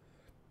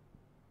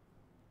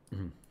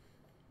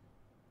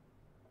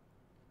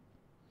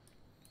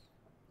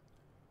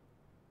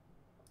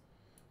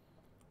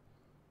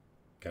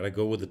 Gotta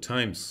go with the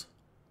times.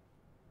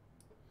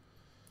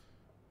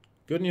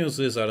 Good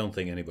news is I don't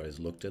think anybody's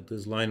looked at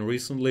this line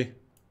recently.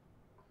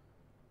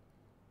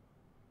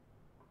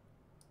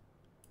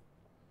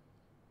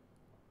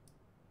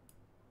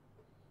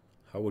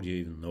 How would you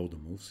even know the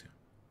moves here?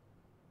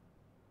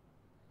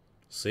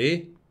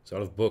 See? It's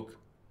out of book.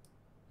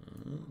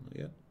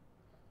 Yeah.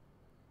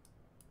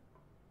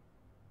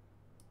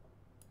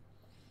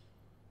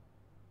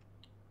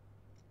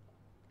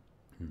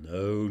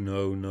 No,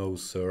 no, no,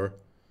 sir.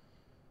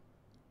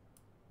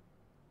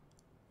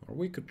 Or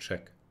we could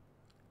check.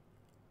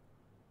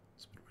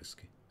 It's a bit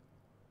risky.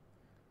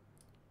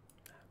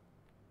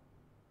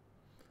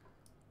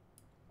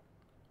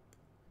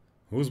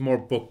 Who's more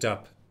booked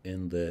up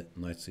in the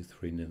knight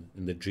c3 nim,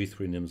 in the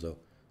g3 nimzo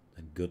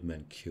than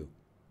Goodman Q?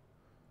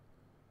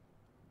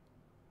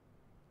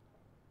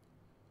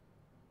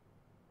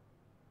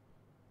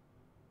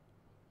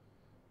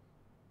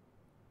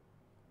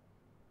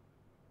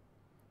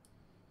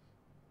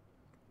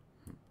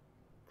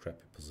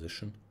 Crappy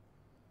position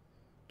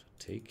to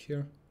take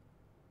here.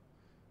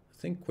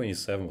 I think queen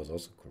e7 was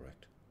also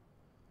correct.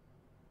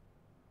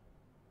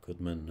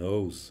 Goodman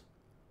knows.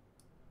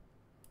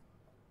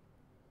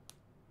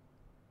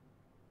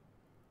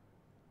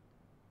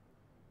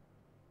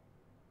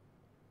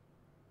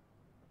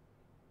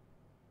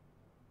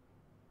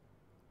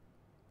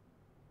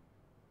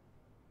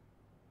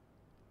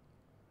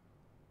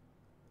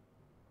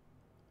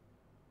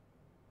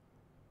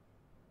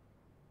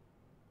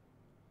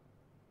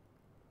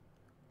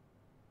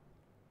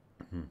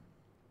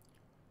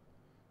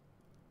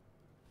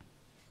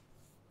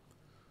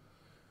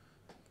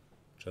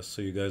 Just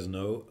so you guys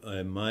know,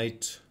 I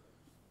might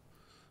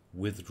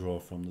withdraw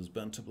from this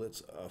Banter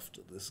Blitz after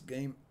this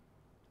game.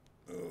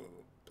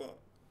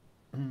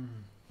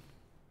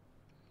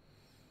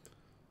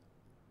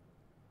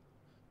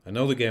 I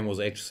know the game was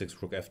h6,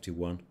 rook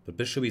ft1, but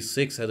bishop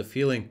e6 had a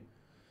feeling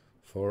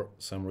for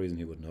some reason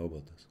he would know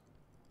about this.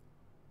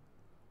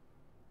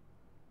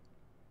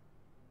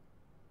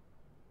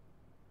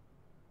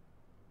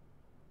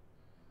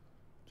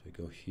 Do we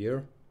go here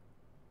or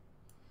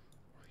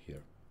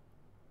here?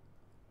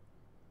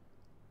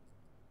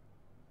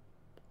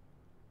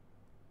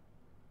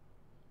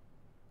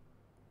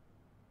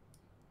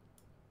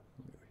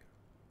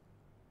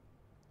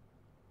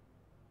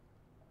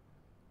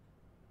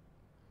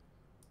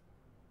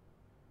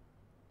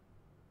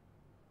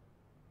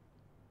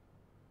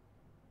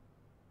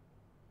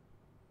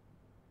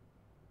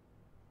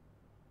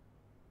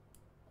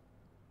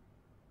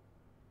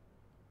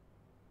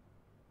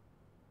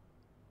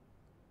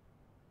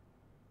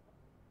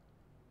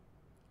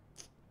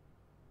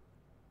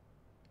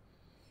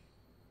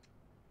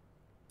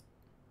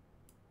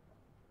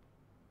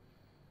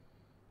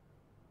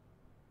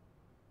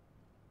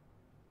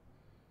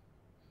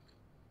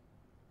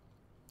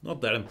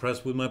 Not that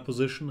impressed with my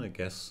position, I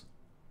guess.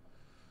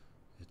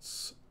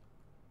 It's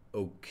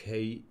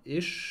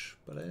okay-ish,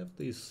 but I have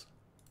these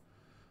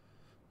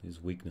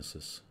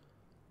weaknesses.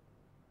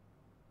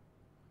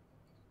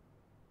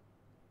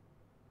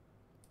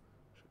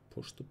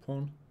 push the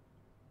pawn.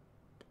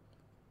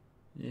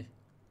 Yeah.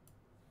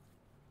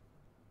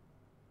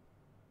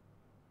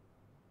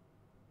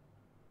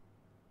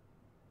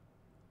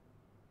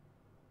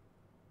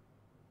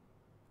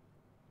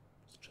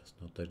 It's just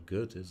not that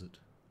good, is it?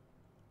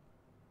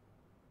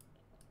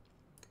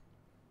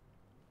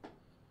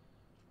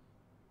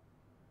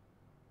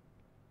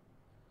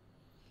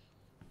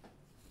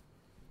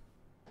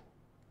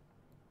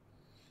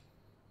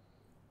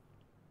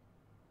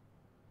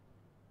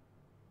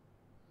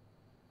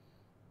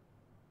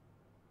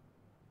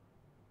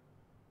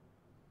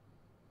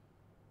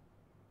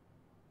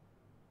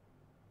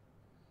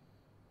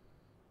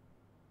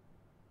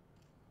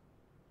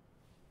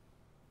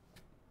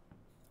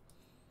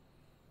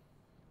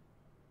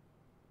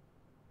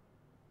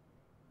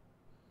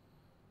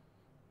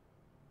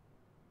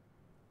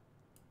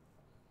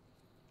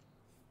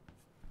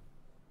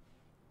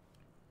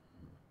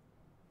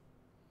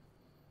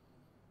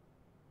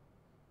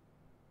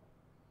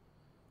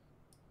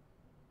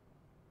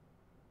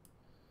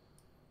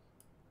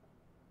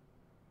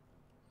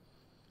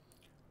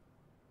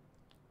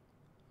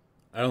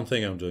 I don't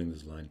think I'm doing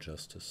this line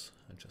justice.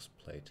 I just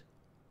played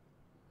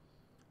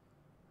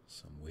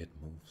some weird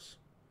moves.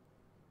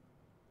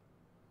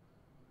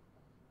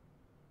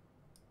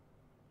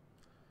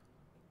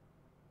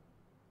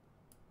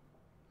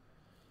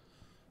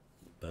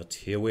 But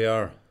here we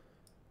are.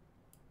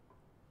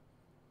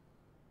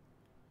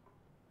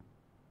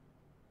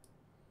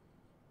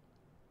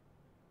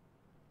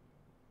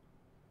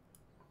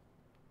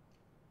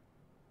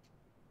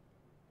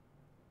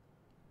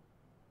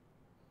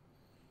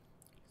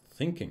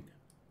 Thinking. I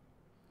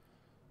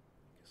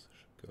guess I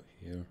should go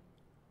here.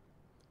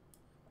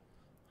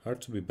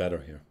 Hard to be better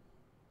here.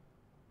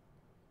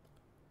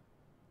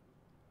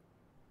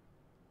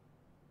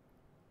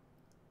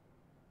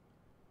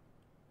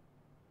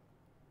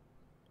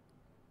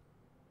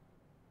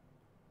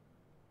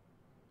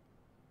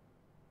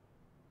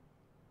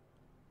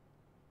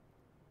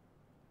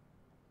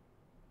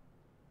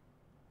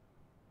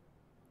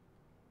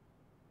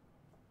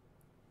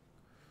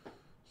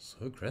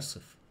 So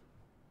aggressive.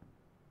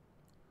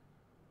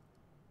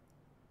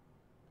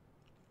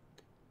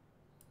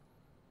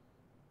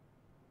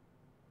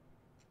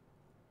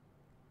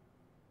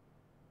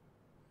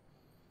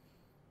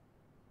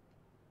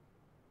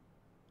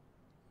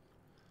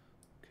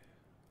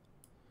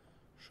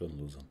 Shouldn't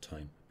lose on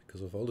time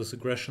because of all this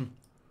aggression.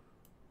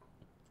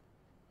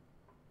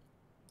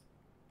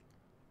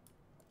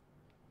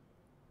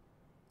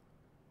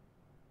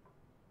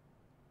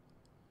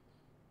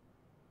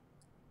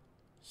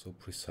 So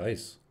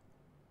precise.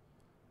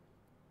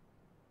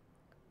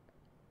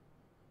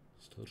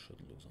 Still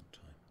shouldn't lose on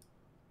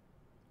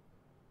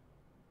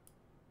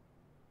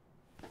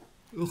time.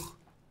 Ugh.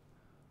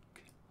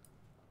 Okay.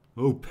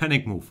 Oh,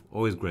 panic move.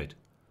 Always great.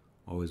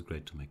 Always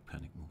great to make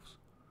panic moves.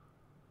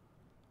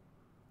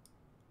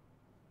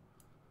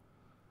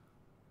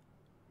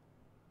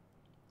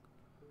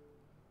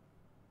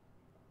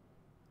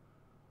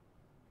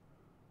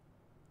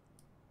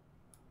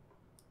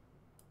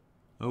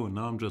 Oh, and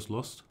now I'm just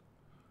lost.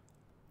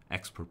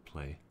 Expert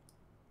play.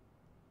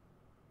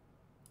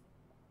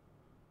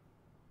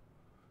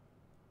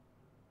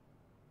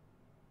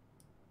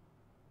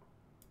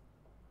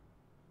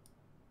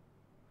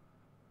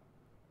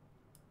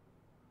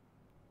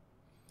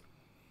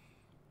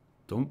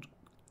 Don't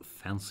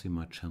fancy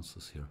my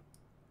chances here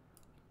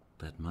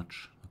that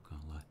much, not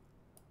gonna lie.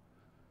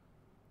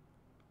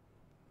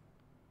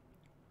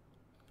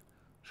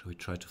 Shall we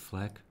try to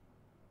flag?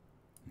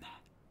 Nah.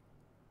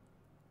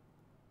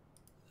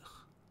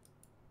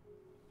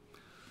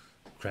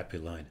 Crappy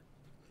line.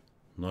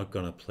 Not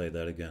gonna play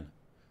that again.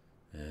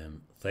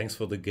 Thanks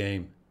for the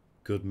game.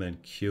 Goodman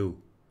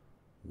Q.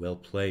 Well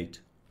played.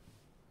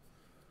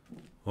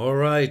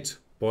 Alright,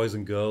 boys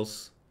and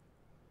girls.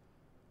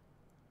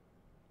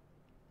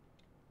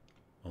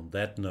 On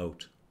that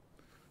note,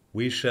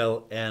 we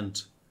shall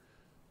end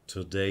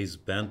today's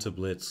Banter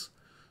Blitz.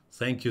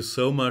 Thank you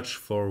so much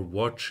for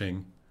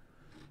watching.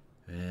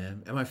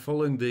 Am I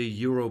following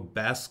the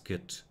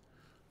Eurobasket?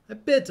 A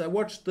bit. I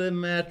watched the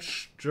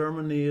match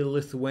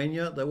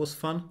Germany-Lithuania. That was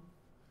fun.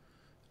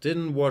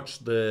 Didn't watch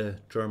the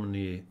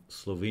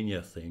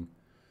Germany-Slovenia thing.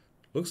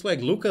 Looks like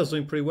Luka's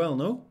doing pretty well,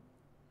 no?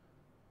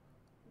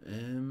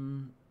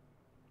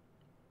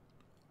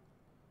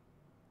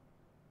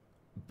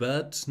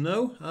 But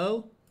no,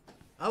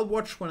 I'll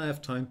watch when I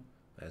have time.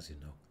 As you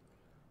know,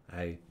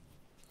 I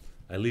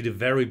lead a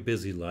very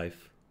busy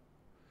life.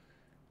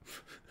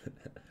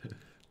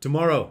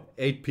 Tomorrow,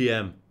 8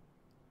 p.m.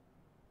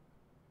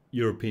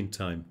 European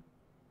time,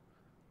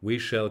 we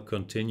shall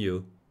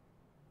continue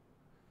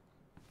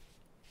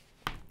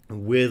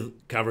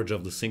with coverage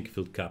of the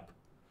Sinquefield Cup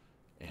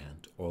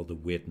and all the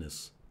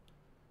weirdness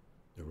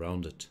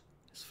around it.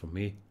 As for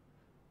me,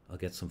 I'll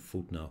get some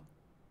food now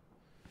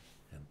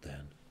and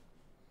then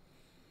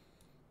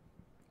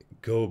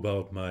go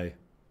about my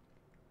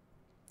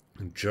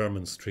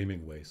German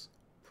streaming ways.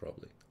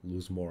 Probably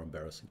lose more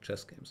embarrassing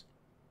chess games.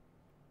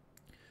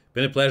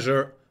 Been a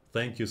pleasure.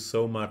 thank you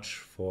so much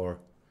for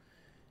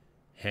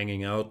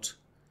hanging out,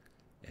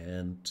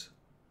 and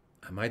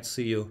I might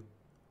see you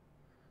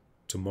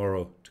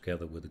tomorrow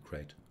together with the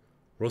great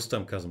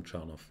Rustam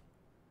Kazımcanov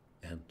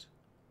and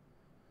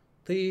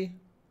the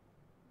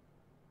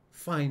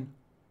fine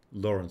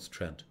Lawrence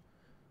Trent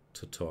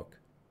to talk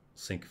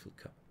Sinquefield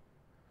Cup.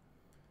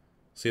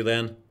 See you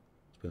then.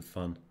 It's been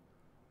fun.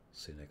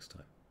 See you next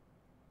time.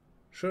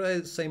 Should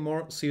I say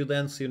more? See you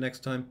then. See you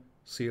next time.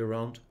 See you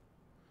around.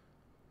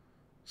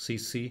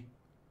 CC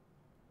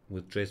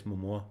with Jason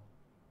Momoa.